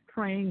yet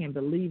praying and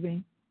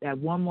believing that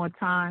one more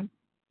time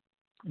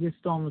this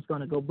storm is going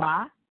to go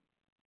by.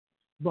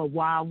 But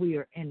while we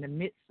are in the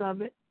midst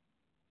of it,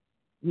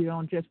 you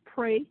don't just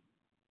pray,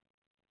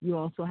 you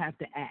also have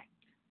to act.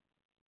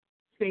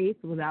 Faith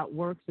without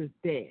works is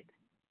dead.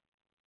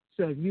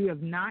 So if you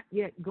have not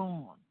yet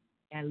gone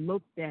and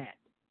looked at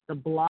the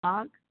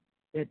blog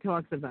that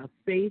talks about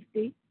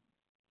safety,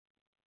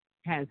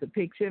 has a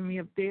picture of me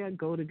up there,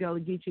 go to Gullah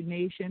Geechee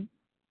Nation.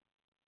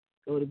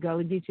 Go to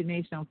Gullah Geechee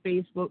Nation on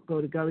Facebook.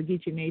 Go to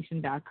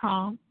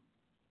GullahGeecheeNation.com.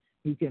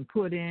 You can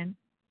put in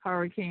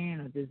hurricane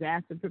or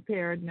disaster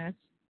preparedness,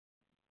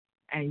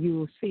 and you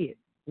will see it.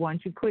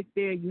 Once you click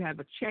there, you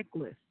have a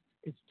checklist.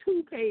 It's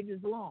 2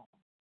 pages long.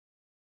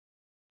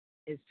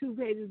 It's 2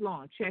 pages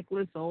long.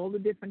 Checklist, all the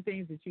different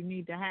things that you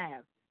need to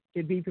have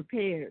to be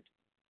prepared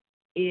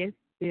if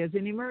there's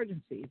an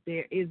emergency, if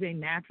there is a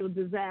natural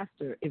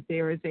disaster, if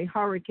there is a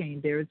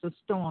hurricane, there is a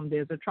storm,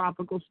 there's a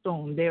tropical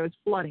storm, there is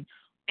flooding,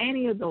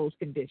 any of those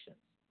conditions,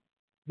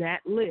 that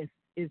list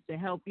is to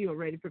help you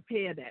already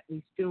prepare that.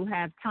 We still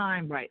have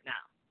time right now.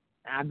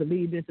 I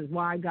believe this is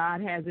why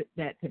God has it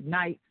that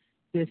tonight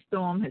this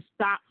storm has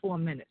stopped for a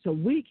minute, so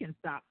we can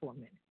stop for a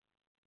minute.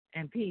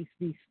 And peace,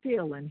 be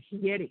still, and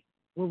yeti,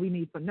 what we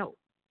need for note.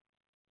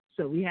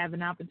 So we have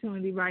an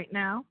opportunity right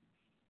now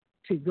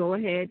to go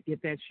ahead,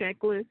 get that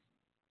checklist,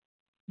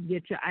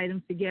 get your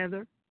items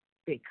together.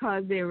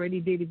 Because they already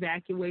did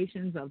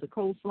evacuations of the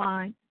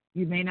coastline,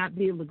 you may not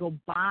be able to go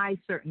buy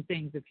certain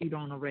things if you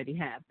don't already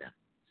have them.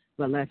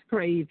 But let's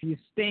pray if you're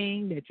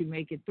staying that you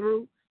make it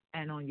through,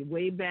 and on your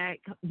way back,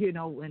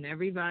 when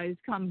everybody's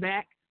come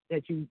back,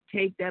 that you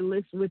take that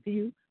list with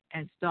you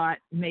and start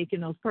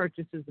making those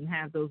purchases and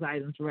have those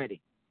items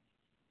ready,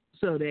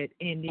 so that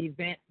in the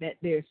event that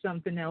there's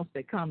something else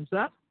that comes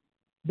up,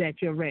 that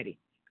you're ready.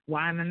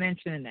 Why am I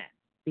mentioning that?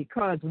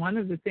 Because one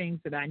of the things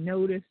that I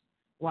noticed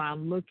while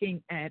I'm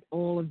looking at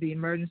all of the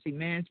emergency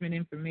management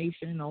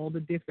information, all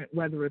the different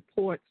weather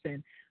reports,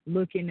 and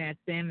looking at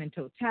them in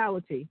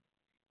totality,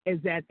 is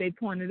that they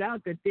pointed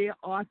out that there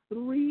are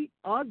 3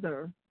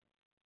 other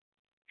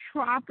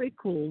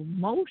tropical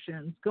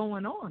motions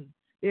going on.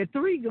 There are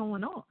 3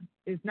 going on.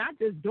 It's not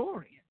just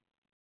Dorian.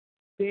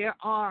 There's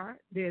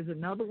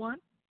another one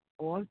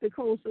off the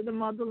coast of the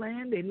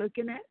motherland they're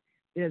looking at.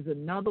 There's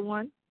another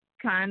one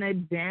kind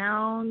of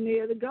down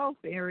near the Gulf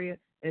area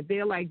that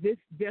they're like, this,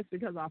 just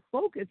because our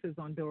focus is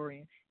on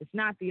Dorian, it's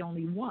not the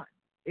only one.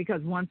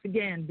 Because once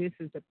again, this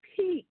is the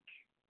peak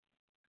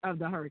of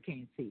the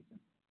hurricane season.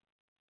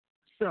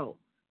 So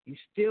you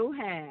still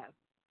have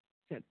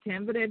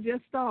September that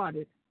just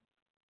started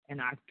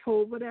and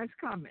October that's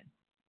coming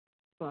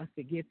for us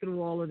to get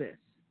through all of this.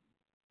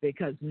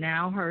 Because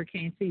now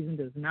hurricane season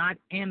does not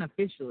end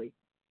officially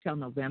till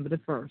November the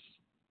 1st.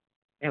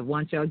 And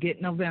once y'all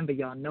get November,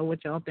 y'all know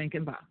what y'all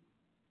thinking about.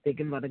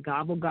 Thinking about a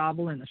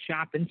gobble and a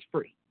shopping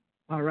spree.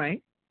 All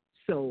right?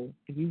 So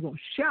if you're going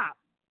to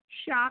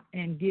shop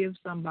and give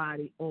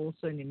somebody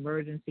also an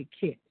emergency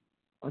kit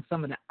or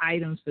some of the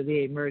items for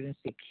their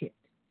emergency kit.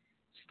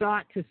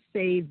 Start to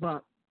save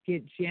up.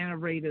 Get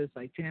generators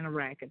like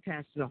Generac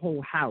attached to the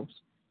whole house.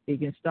 You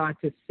can start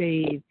to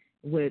save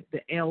with the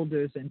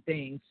elders and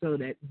things so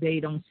that they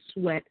don't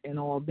sweat and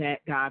all that,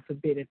 God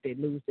forbid, if they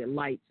lose their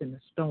lights in the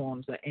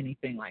storms or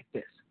anything like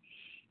this.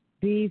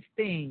 These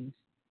things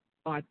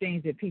are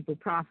things that people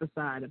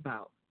prophesied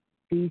about.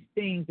 These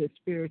things as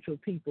spiritual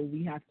people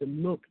we have to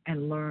look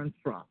and learn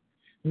from.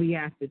 We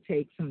have to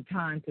take some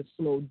time to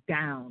slow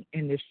down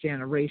in this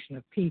generation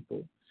of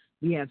people.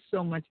 We have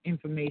so much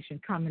information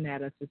coming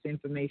at us, this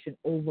information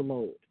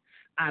overload.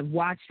 I've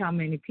watched how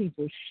many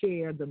people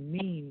share the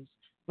memes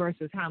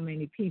versus how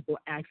many people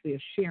actually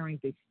are sharing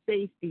the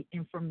safety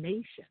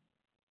information.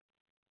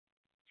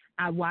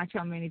 I watch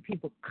how many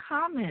people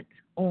comment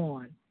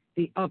on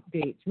the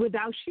updates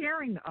without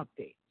sharing the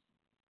updates.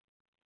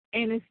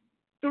 And it's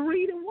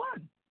 3 to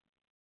 1.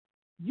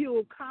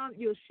 You'll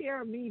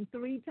share a meme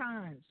 3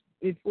 times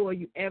before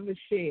you ever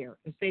share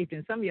the safety.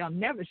 And some of y'all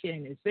never share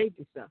the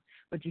safety stuff,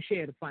 but you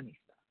share the funny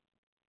stuff.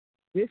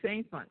 This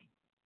ain't funny.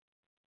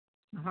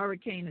 A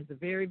hurricane is a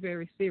very,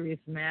 very serious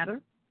matter,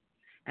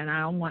 and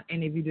I don't want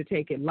any of you to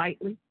take it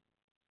lightly.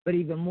 But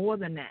even more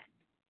than that,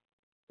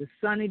 the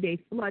sunny day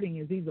flooding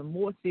is even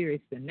more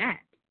serious than that,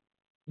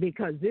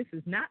 because this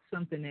is not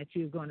something that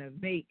you're going to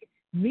make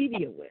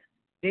media with.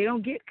 They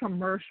don't get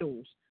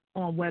commercials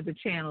on Weather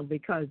Channel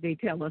because they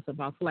tell us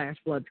about flash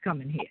floods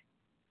coming here.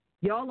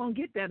 Y'all don't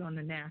get that on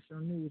the national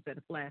news that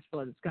a flash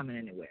flood is coming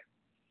anywhere.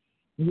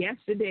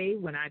 Yesterday,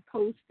 when I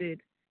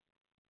posted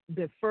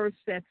the first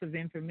sets of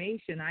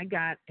information, I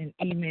got an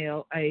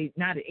email,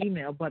 not an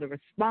email, but a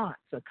response,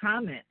 a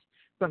comment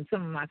from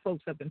some of my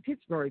folks up in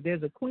Pittsburgh.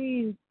 There's a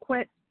Queen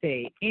Quet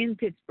Day in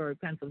Pittsburgh,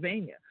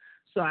 Pennsylvania.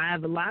 So I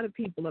have a lot of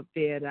people up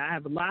there that I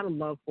have a lot of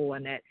love for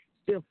and that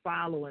still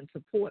follow and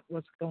support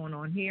what's going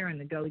on here in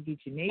the Gullah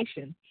Geechee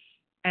Nation.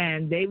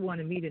 And they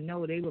wanted me to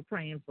know they were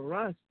praying for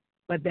us,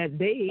 but that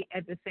they,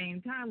 at the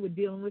same time, were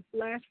dealing with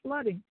flash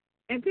flooding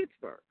in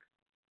Pittsburgh.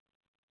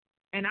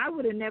 And I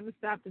would have never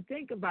stopped to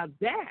think about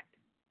that.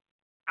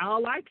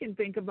 All I can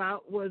think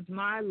about was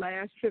my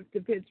last trip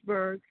to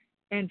Pittsburgh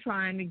and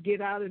trying to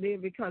get out of there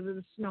because of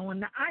the snow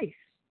and the ice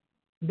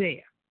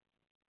there.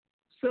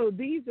 So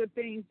these are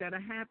things that are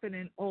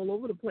happening all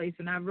over the place.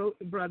 And I wrote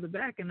the brother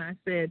back and I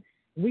said,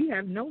 we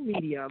have no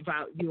media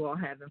about you all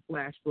having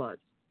flash floods.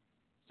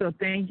 So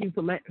thank you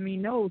for letting me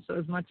know. So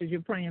as much as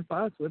you're praying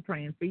for us, we're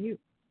praying for you.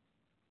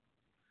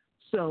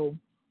 So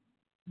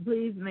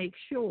please make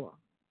sure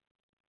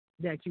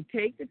that you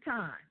take the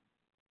time,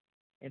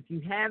 if you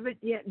haven't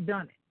yet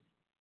done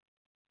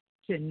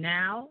it, to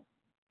now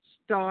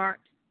start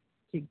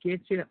to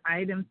get your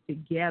items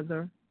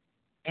together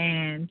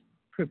and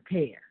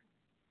prepare.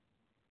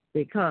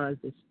 Because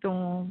the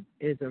storm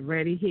is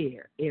already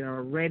here. It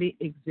already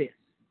exists.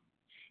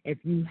 If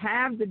you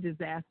have the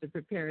disaster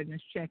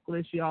preparedness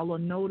checklist, y'all will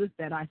notice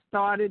that I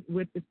started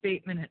with the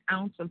statement, an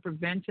ounce of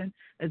prevention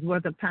is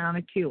worth a pound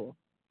of cure.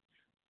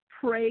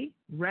 Pray,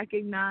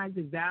 recognize,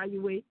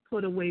 evaluate,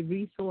 put away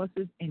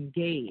resources,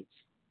 engage.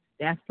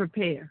 That's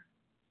prepare.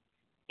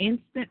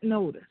 Instant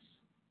notice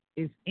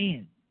is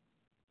in.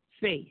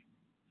 Faith,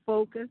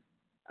 focus,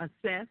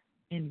 assess,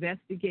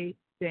 investigate,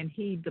 then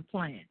heed the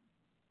plan.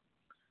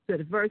 So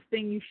the first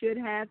thing you should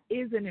have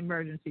is an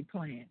emergency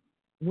plan.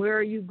 Where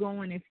are you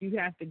going if you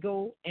have to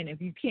go? And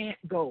if you can't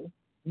go,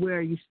 where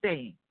are you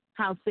staying?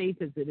 How safe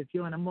is it? If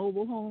you're in a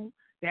mobile home,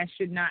 that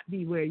should not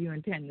be where you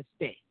intend to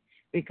stay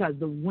because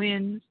the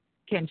winds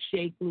can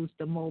shake loose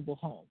the mobile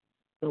home.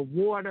 The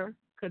water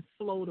could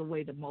float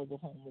away the mobile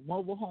home. A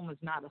mobile home is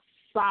not a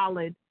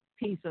solid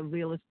piece of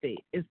real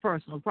estate. It's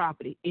personal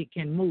property. It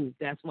can move.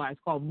 That's why it's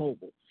called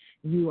mobile.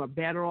 You are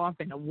better off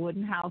in a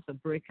wooden house, a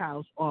brick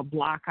house, or a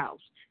block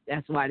house.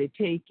 That's why they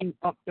take you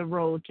up the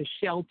road to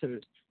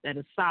shelters that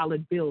are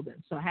solid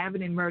buildings. So have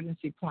an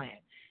emergency plan.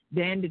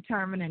 Then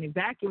determine an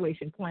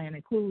evacuation plan,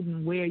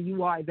 including where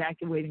you are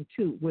evacuating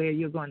to, where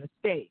you're going to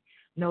stay.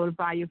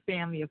 Notify your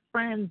family or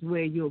friends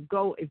where you'll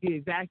go if you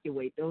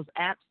evacuate. Those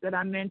apps that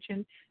I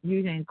mentioned,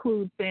 you can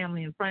include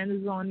family and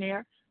friends on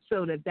there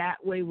so that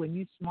way when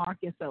you mark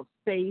yourself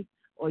safe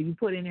or you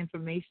put in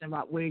information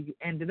about where you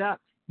ended up,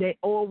 they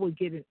all will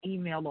get an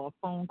email or a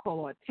phone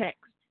call or a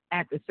text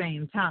at the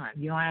same time.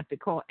 You don't have to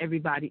call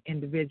everybody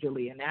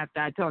individually. And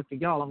after I talk to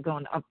y'all, I'm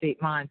going to update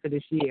mine for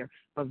this year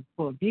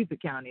for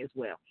Beaufort County as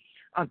well.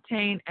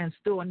 Obtain and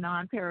store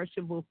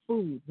non-perishable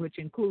food, which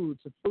includes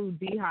a food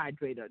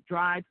dehydrator,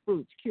 dried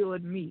fruits,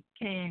 cured meat,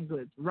 canned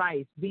goods,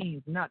 rice,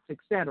 beans, nuts,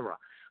 etc.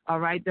 All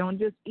right, don't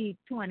just eat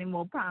 20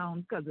 more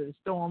pounds because of the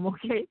storm,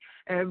 okay?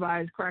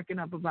 Everybody's cracking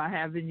up about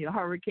having your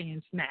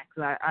hurricane snacks.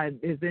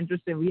 It's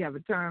interesting. We have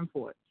a term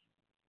for it.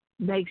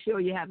 Make sure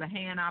you have a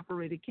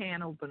hand-operated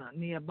can opener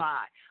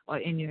nearby or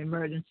in your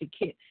emergency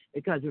kit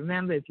because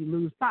remember, if you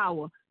lose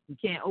power, you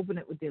can't open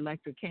it with the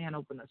electric can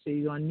opener, so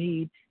you're going to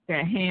need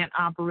that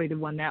hand-operated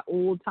one, that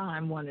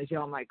old-time one, as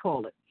y'all might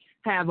call it.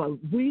 Have a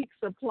week's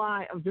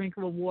supply of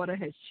drinkable water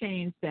has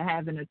changed to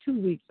having a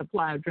 2-week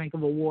supply of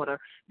drinkable water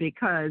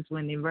because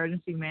when the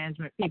emergency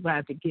management people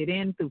have to get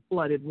in through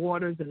flooded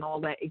waters and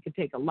all that, it could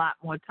take a lot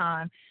more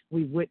time.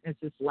 We witnessed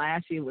this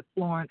last year with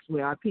Florence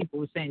where our people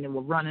were saying they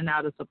were running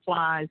out of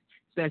supplies,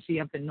 especially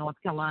up in North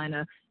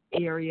Carolina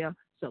area.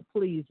 So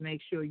please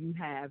make sure you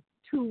have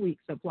 2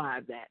 weeks supply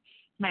of that.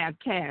 Have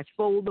cash,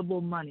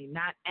 foldable money,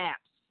 not apps,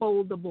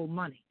 foldable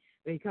money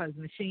because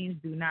machines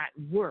do not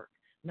work.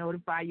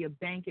 Notify your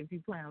bank if you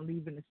plan on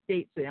leaving the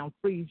state so they don't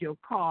freeze your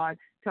card.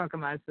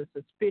 Talking about it's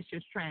a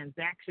suspicious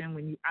transaction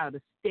when you're out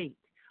of state.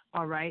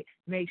 All right.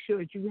 Make sure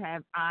that you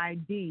have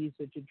IDs,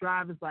 with your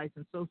driver's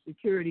license, social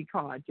security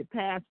card, your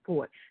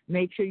passport.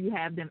 Make sure you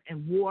have them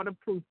in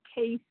waterproof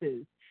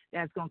cases.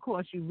 That's going to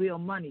cost you real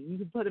money. You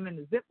can put them in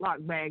the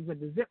Ziploc bag, but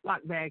the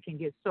Ziploc bag can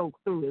get soaked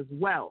through as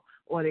well,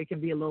 or there can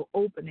be a little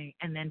opening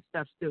and then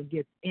stuff still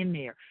gets in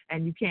there.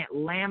 And you can't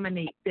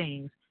laminate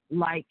things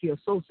like your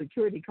social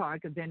security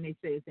card because then they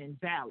say it's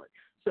invalid.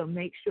 So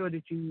make sure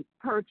that you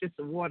purchase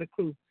a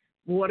waterproof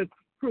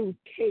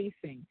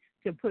casing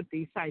to put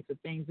these types of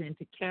things in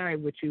to carry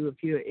with you if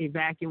you're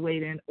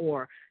evacuating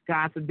or,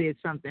 God forbid,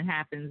 something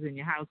happens and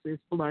your house is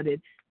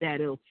flooded,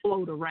 that it'll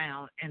float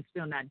around and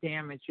still not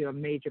damage your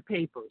major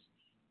papers.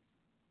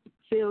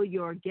 Fill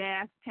your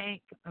gas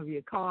tank of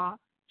your car.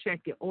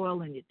 Check your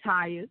oil and your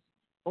tires.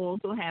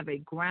 Also have a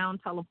ground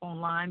telephone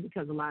line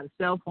because a lot of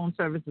cell phone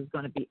service is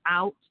going to be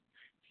out.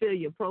 Fill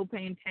your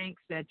propane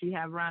tanks that you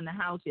have around the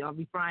house. Y'all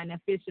be frying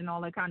that fish and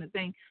all that kind of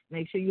thing.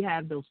 Make sure you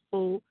have those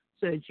full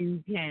so that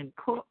you can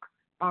cook.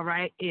 All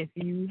right, if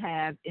you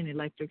have an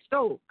electric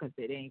stove, because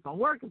it ain't going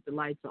to work if the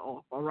lights are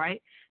off, all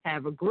right?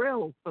 Have a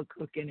grill for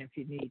cooking if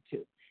you need to.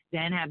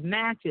 Then have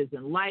matches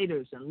and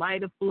lighters and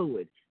lighter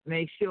fluid.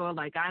 Make sure,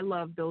 like I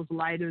love those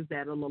lighters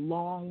that are the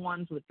long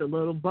ones with the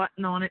little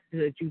button on it so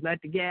that you let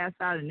the gas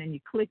out and then you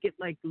click it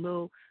like the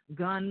little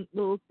gun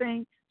little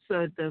thing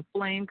so that the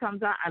flame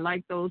comes out. I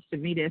like those. To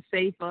me, they're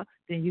safer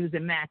than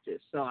using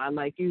matches, so I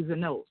like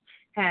using those.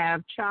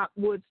 Have chopped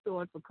wood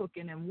stored for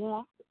cooking and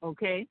warmth,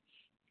 okay?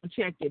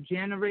 Check your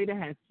generator,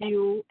 have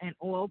fuel and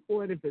oil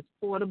for it if it's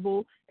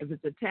portable. If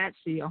it's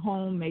attached to your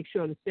home, make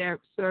sure to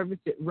service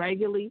it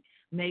regularly.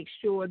 Make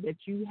sure that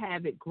you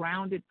have it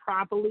grounded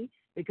properly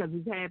because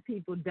we've had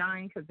people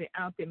dying because they're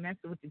out there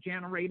messing with the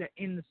generator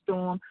in the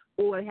storm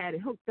or they had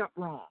it hooked up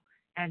wrong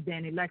and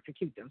then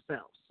electrocute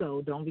themselves.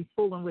 So don't be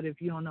fooling with it if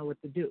you don't know what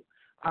to do.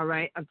 All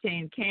right,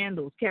 obtain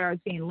candles,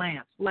 kerosene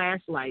lamps,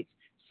 flashlights,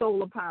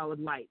 solar-powered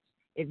lights.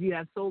 If you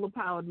have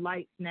solar-powered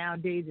lights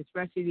nowadays,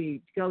 especially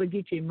the Gullah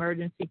Geechee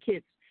emergency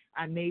kits,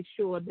 I made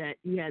sure that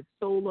you had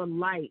solar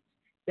lights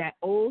that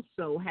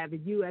also have a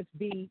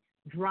USB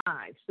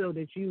drive so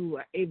that you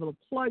are able to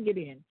plug it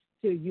in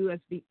to a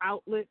USB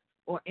outlet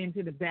or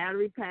into the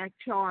battery pack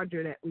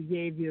charger that we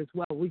gave you as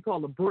well. We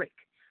call a brick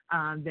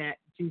that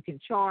you can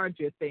charge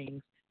your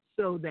things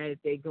so that if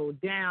they go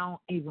down,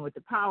 even with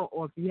the power,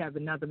 or if you have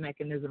another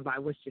mechanism by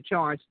which to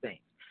charge things.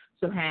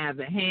 So have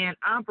a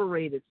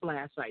hand-operated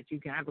flashlight. You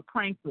can have a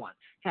crank one.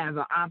 Have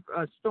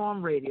a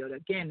storm radio,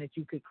 again, that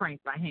you could crank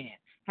by hand.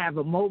 Have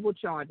a mobile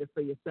charger for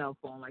your cell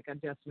phone, like I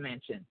just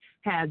mentioned.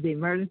 Have the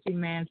emergency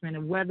management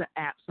and weather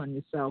apps on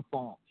your cell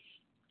phone.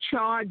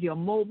 Charge your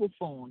mobile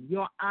phone,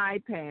 your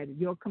iPad,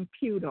 your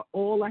computer,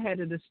 all ahead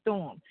of the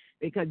storm.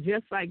 Because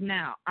just like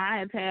now, I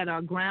have had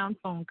our ground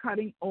phone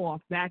cutting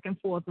off back and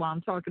forth while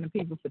I'm talking to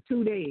people for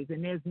 2 days,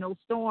 and there's no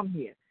storm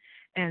here.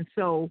 And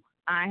so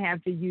I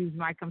have to use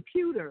my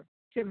computer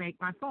to make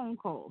my phone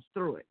calls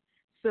through it,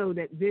 so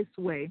that this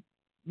way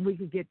we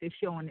could get this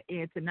show on the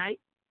air tonight,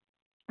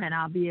 and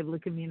I'll be able to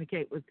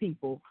communicate with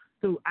people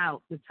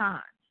throughout the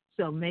time.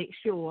 So make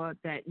sure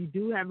that you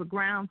do have a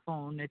ground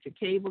phone, that your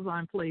cables are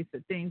in place,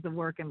 that things are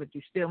working, but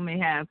you still may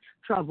have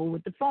trouble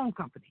with the phone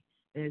company.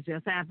 It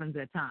just happens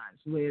at times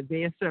where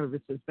their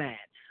service is bad,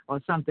 or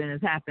something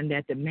has happened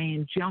at the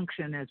main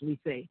junction, as we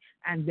say,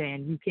 and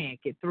then you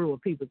can't get through, or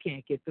people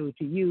can't get through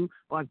to you,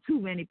 or if too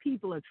many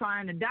people are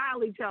trying to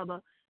dial each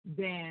other,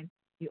 then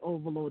you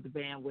overload the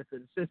bandwidth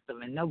of the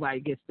system and nobody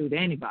gets through to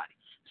anybody.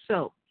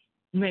 So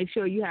make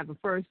sure you have a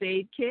first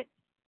aid kit.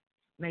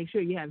 Make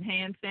sure you have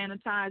hand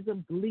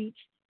sanitizer, bleach,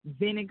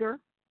 vinegar,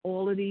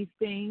 all of these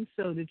things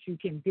so that you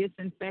can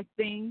disinfect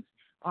things,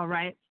 all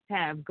right?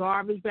 Have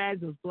garbage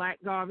bags, those black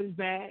garbage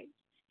bags.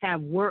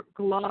 Have work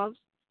gloves.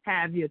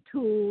 Have your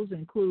tools,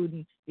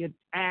 including your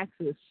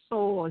axes,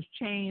 saws,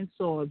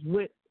 chainsaws,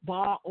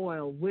 bar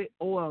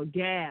oil,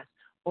 gas,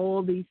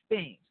 all these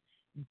things.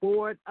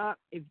 Board up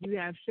if you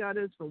have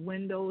shutters for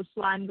windows,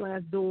 sliding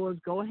glass doors.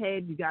 Go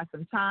ahead. You got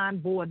some time.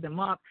 Board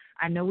them up.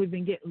 I know we've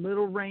been getting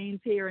little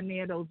rains here and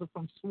there. Those are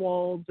from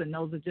squalls, and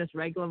those are just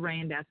regular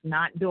rain. That's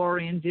not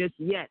Dorian just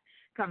yet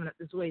coming up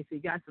this way. So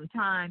you got some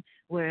time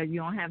where you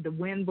don't have the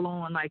wind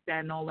blowing like that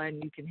and all that,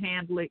 and you can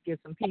handle it. Get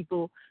some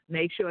people.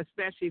 Make sure,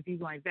 especially if you're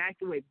going to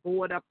evacuate,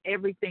 board up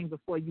everything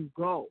before you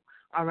go.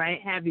 All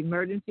right, have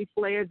emergency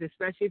flares,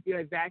 especially if you're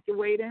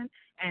evacuating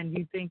and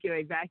you think you're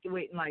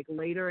evacuating like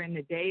later in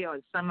the day or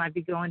sun might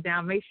be going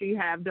down. Make sure you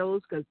have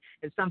those, because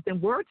if something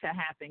were to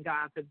happen,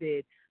 God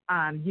forbid,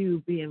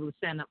 you be able to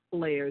send up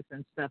flares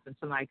and stuff, and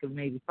somebody could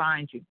maybe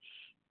find you.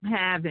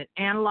 Have an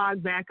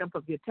analog backup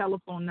of your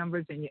telephone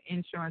numbers and your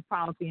insurance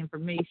policy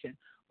information.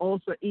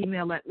 Also,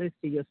 email that list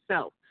to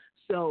yourself.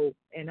 So,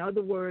 in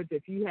other words,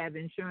 if you have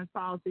insurance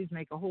policies,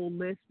 make a whole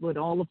list with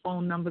all the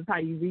phone numbers, how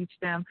you reach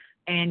them,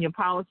 and your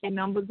policy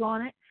numbers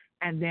on it.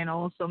 And then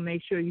also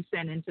make sure you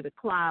send into the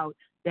cloud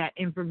that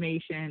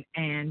information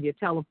and your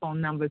telephone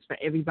numbers for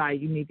everybody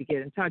you need to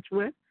get in touch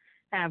with.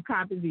 Have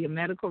copies of your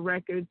medical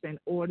records and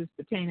orders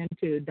pertaining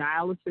to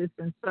dialysis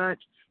and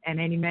such, and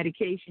any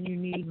medication you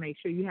need. Make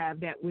sure you have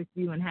that with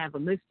you and have a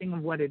listing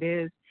of what it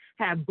is.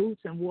 Have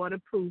boots and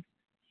waterproof,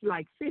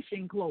 like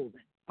fishing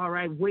clothing, all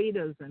right,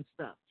 waders and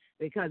stuff.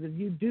 Because if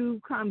you do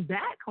come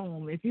back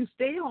home, if you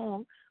stay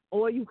home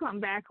or you come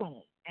back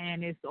home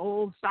and it's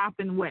all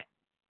sopping wet,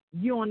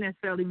 you don't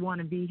necessarily want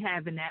to be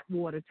having that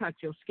water touch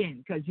your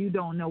skin, because you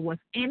don't know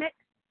what's in it,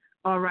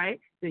 all right?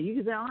 So you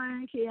can say, oh, I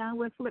don't care, I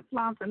wear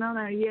flip-flops and all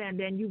that, yeah, and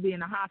then you be in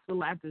the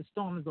hospital after the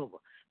storm is over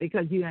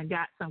because you done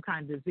got some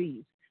kind of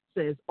disease.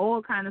 So there's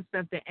all kind of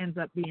stuff that ends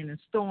up being in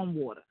storm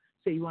water.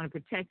 So you want to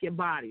protect your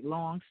body,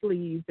 long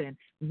sleeves, and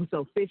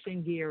so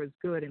fishing gear is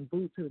good and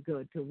boots are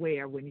good to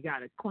wear when you got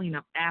to clean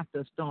up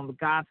after a storm. But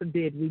God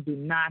forbid we do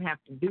not have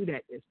to do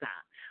that this time.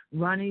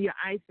 Running your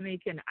ice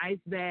maker and ice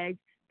bags,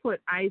 put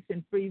ice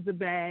in freezer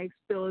bags,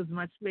 fill as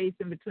much space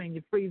in between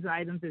your freezer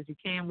items as you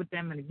can with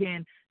them. And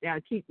again, that'll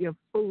keep your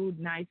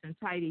food nice and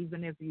tight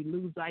even if you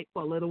lose light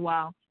for a little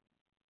while.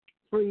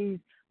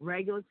 Freeze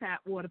regular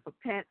tap water for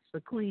pets, for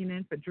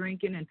cleaning, for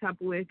drinking, and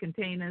Tupperware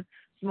containers.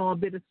 Small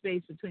bit of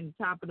space between the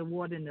top of the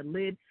water and the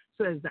lid,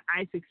 so as the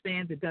ice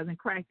expands, it doesn't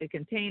crack the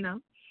container.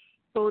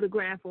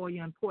 Photograph all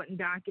your important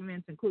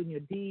documents, including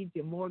your deeds,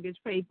 your mortgage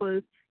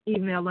papers.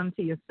 Email them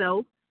to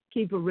yourself.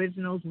 Keep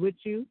originals with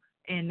you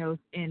in those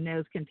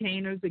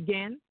containers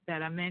again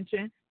that I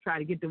mentioned. Try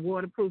to get the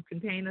waterproof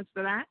containers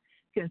for that.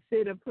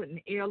 Consider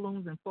putting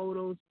heirlooms and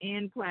photos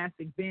in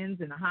plastic bins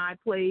in a high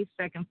place,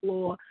 second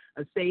floor,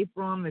 a safe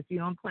room. If you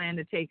don't plan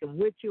to take them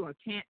with you or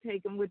can't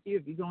take them with you,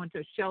 if you go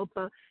into a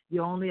shelter,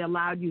 you're only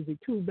allowed usually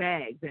 2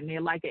 bags, and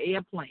they're like an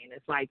airplane.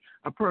 It's like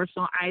a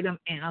personal item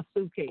and a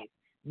suitcase,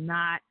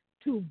 not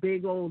 2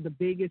 big old, the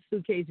biggest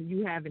suitcases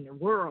you have in the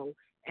world,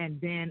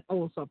 and then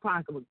also a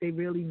pocketbook. They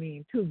really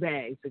mean 2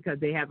 bags because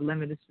they have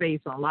limited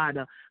space on a lot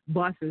of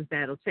buses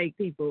that'll take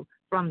people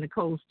from the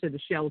coast to the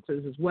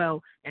shelters as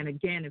well. And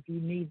again, if you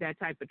need that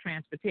type of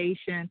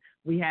transportation,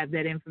 we have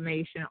that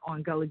information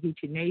on Gullah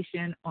Geechee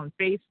Nation on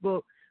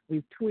Facebook.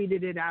 We've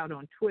tweeted it out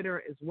on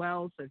Twitter as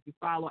well. So if you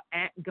follow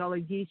at Gullah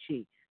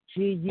Geechee,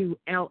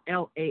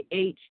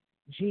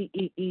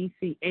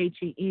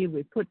 GULLAHGEECHEE,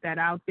 we put that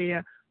out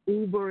there.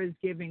 Uber is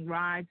giving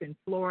rides in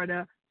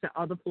Florida to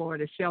other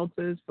Florida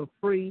shelters for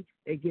free.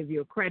 They give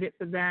you a credit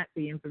for that.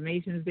 The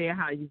information is there,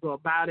 how you go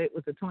about it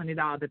with a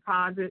 $20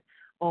 deposit.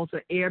 Also,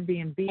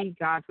 Airbnb,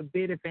 God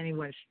forbid, if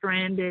anyone's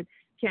stranded,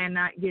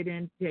 cannot get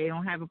in, they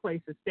don't have a place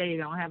to stay,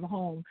 they don't have a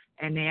home,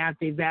 and they have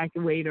to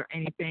evacuate or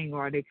anything,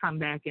 or they come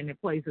back and the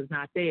place is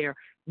not there,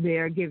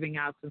 they're giving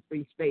out some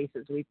free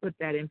spaces. We put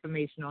that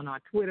information on our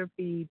Twitter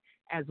feed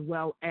as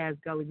well as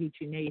Gullah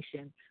Geechee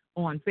Nation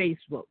on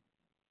Facebook.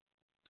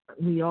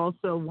 We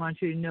also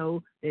want you to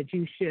know that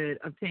you should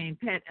obtain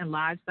pet and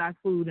livestock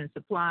food and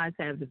supplies,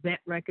 have the vet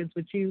records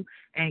with you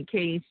in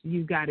case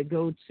you got to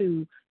go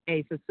to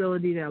a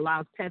facility that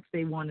allows pets.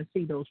 They want to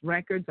see those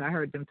records. I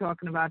heard them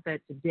talking about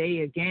that today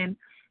again.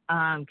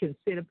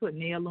 Consider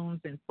putting heirlooms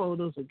and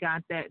photos. We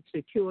got that.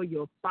 Secure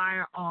your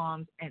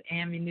firearms and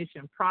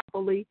ammunition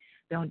properly.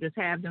 Don't just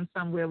have them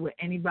somewhere where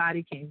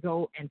anybody can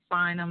go and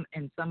find them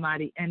and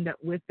somebody end up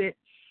with it.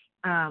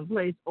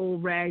 Place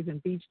old rags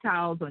and beach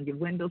towels on your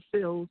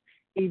windowsills.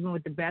 Even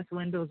with the best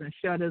windows and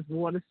shutters,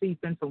 water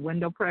seeping from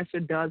window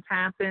pressure does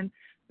happen.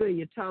 Fill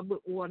your tub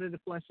with water to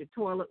flush your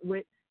toilet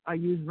with, or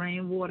use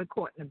rainwater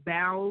caught in the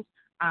barrels,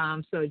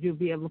 so you'll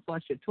be able to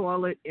flush your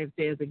toilet if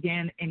there's,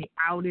 again, any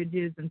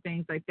outages and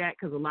things like that,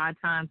 because a lot of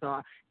times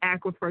our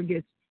aquifer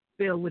gets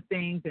filled with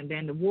things, and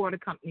then the water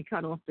company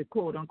cut off the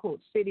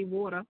quote-unquote city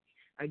water.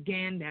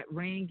 Again, that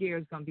rain gear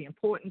is going to be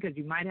important because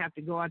you might have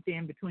to go out there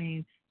in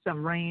between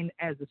some rain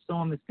as the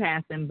storm is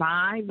passing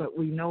by, but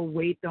we know,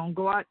 wait, don't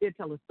go out there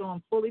till the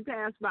storm fully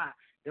passed by.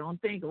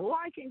 Don't think, oh,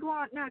 I can go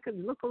out now because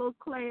it look a little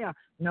clear.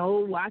 No,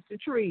 watch the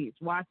trees.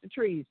 Watch the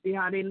trees. See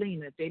how they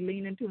lean. If they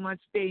leaning too much,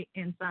 stay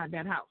inside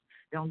that house.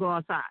 Don't go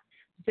outside.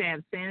 To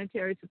have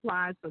sanitary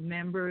supplies for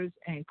members,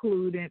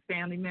 including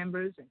family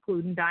members,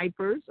 including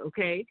diapers,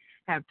 okay?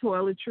 Have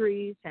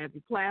toiletries, have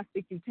your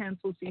plastic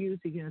utensils to use.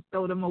 You can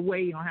throw them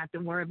away. You don't have to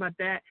worry about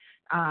that.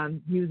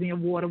 Using your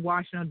water,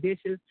 washing your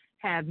dishes.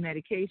 Have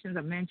medications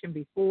I mentioned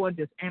before,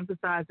 just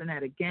emphasizing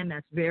that again.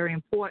 That's very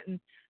important.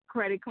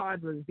 Credit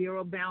cards with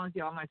zero balance.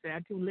 Y'all might say,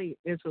 that's too late.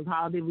 This was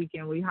holiday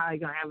weekend. We hardly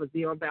going to have a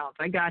zero balance.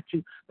 I got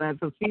you. But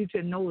for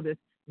future notice,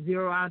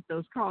 zero out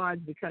those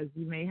cards because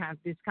you may have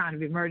this kind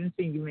of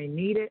emergency and you may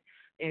need it.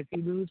 If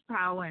you lose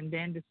power and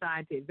then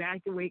decide to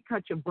evacuate,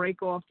 cut your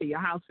break off to your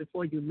house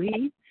before you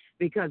leave,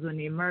 because when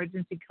the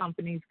emergency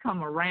companies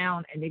come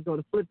around and they go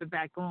to flip it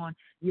back on,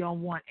 you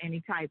don't want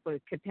any type of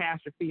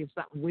catastrophe if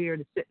something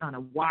weird is sitting on a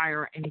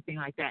wire or anything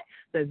like that.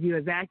 So if you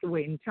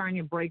evacuate and turn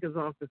your breakers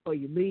off before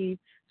you leave,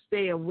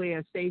 stay aware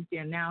of safety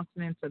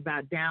announcements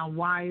about down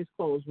wires,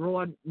 closed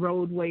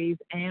roadways,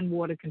 and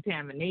water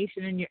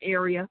contamination in your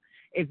area.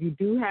 If you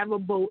do have a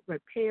boat,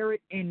 repair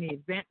it in the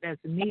event that's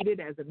needed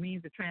as a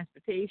means of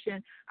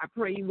transportation. I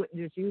pray you wouldn't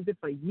just use it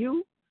for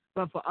you,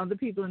 but for other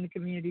people in the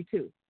community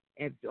too.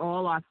 If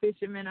all our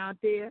fishermen out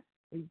there,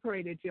 we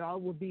pray that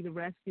y'all will be the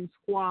rescue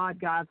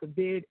squad, God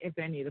forbid, if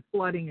any of the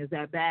flooding is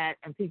that bad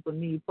and people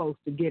need folks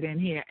to get in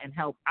here and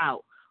help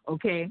out,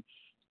 okay?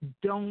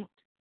 Don't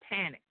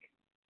panic.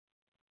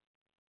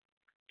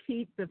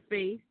 Keep the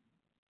faith,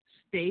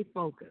 stay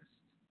focused,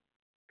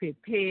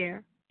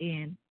 prepare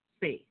in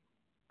faith.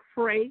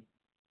 Pray,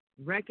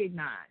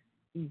 recognize,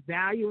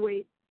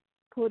 evaluate,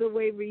 put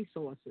away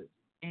resources,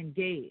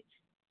 engage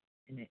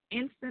in an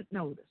instant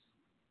notice.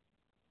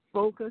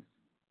 Focus,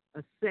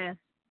 assess,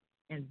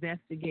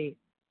 investigate,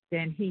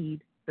 then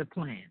heed the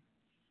plan.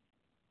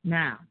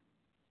 Now,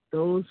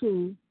 those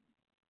who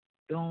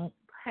don't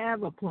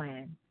have a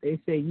plan, they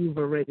say you've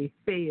already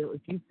failed.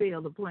 If you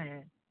fail the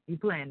plan, you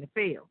plan to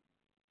fail.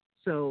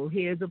 So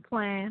here's a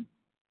plan.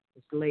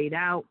 It's laid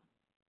out.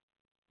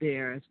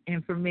 There's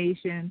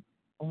information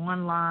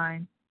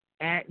online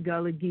at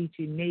Gullah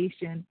Geechee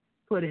Nation.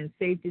 Put in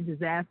safety,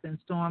 disaster, and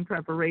storm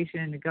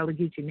preparation in the Gullah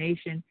Geechee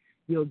Nation.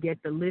 You'll get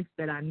the list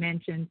that I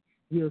mentioned.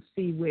 You'll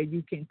see where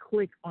you can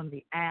click on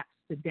the apps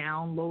to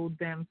download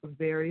them from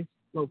various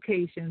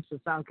locations for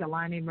South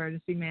Carolina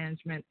Emergency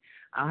Management.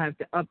 I'll have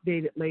to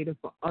update it later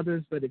for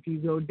others, but if you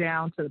go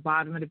down to the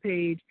bottom of the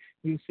page,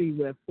 you see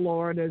where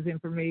Florida's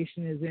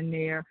information is in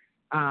there.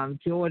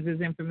 Georgia's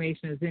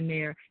information is in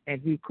there. And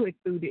if you click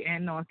through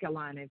and North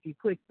Carolina, if you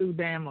click through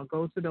them or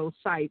go to those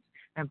sites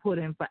and put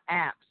in for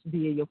apps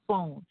via your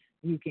phone,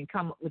 you can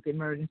come up with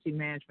emergency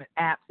management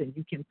apps, and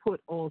you can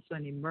put also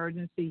an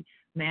emergency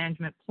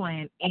management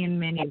plan in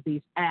many of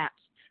these apps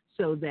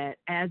so that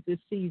as the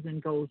season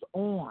goes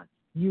on,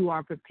 you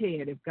are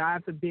prepared. If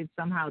God forbid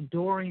somehow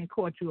Dorian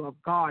caught you off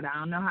guard, I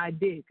don't know how it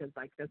did, because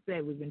like I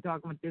said, we've been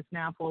talking about this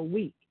now for a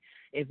week.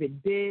 If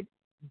it did,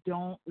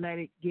 don't let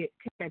it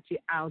catch you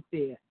out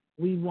there.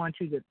 We want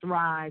you to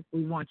thrive.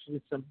 We want you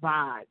to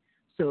survive.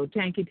 So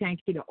thank you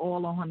to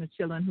all 100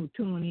 children who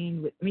tune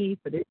in with me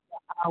for this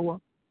hour.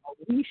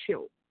 We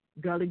show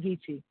Gullah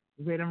Geechee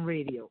Rhythm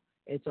Radio.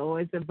 It's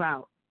always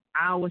about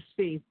our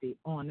safety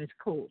on this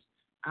coast.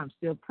 I'm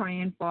still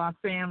praying for our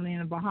family in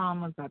the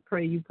Bahamas. I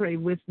pray you pray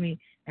with me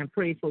and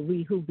pray for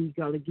we who be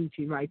Gullah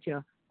Geechee right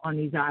here on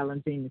these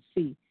islands in the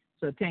sea.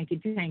 So thank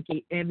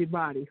you,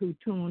 everybody who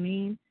tune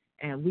in.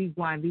 And we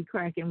going to be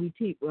cracking we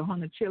teeth with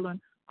 100 children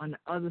on the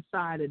other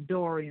side of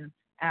Dorian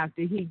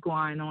after he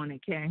going on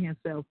and carry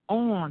himself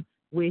on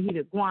where he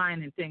the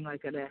gwine and thing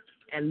like that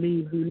and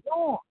leave you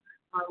alone.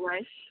 All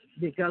right?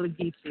 The Gullah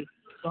Geechee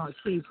going to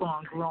keep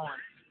on growing.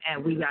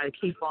 And we got to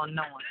keep on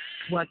knowing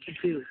what to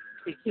do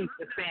to keep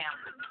the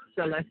family.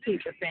 So let's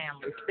keep the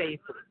family safe.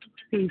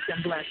 Peace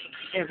and blessings,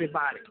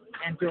 everybody.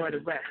 Enjoy the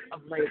rest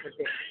of Labor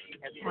Day.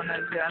 As one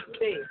of you are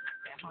safe,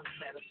 and one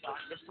better start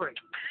to pray.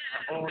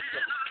 Also,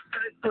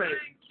 pray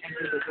and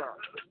do the work.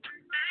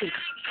 Peace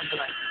and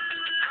blessings.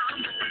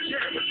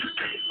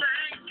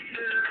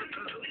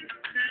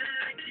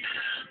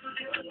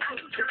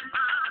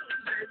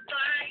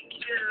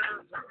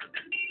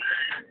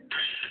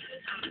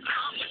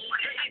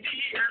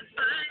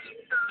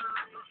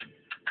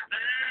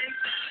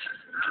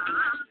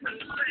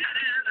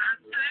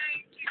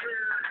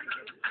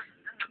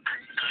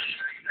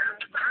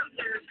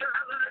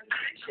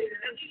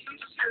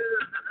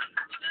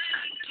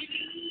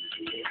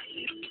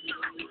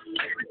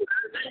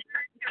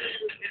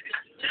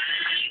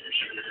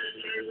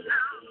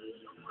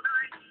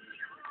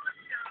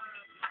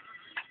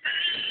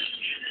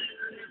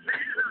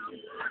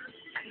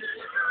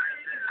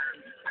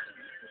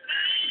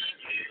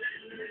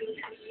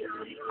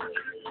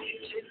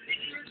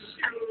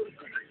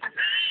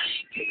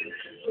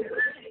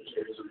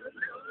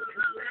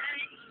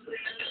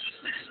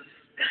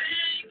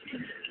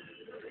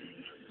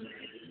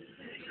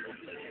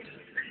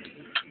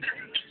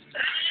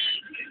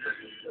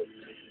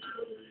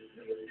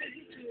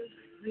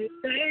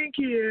 Thank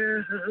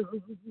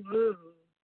you.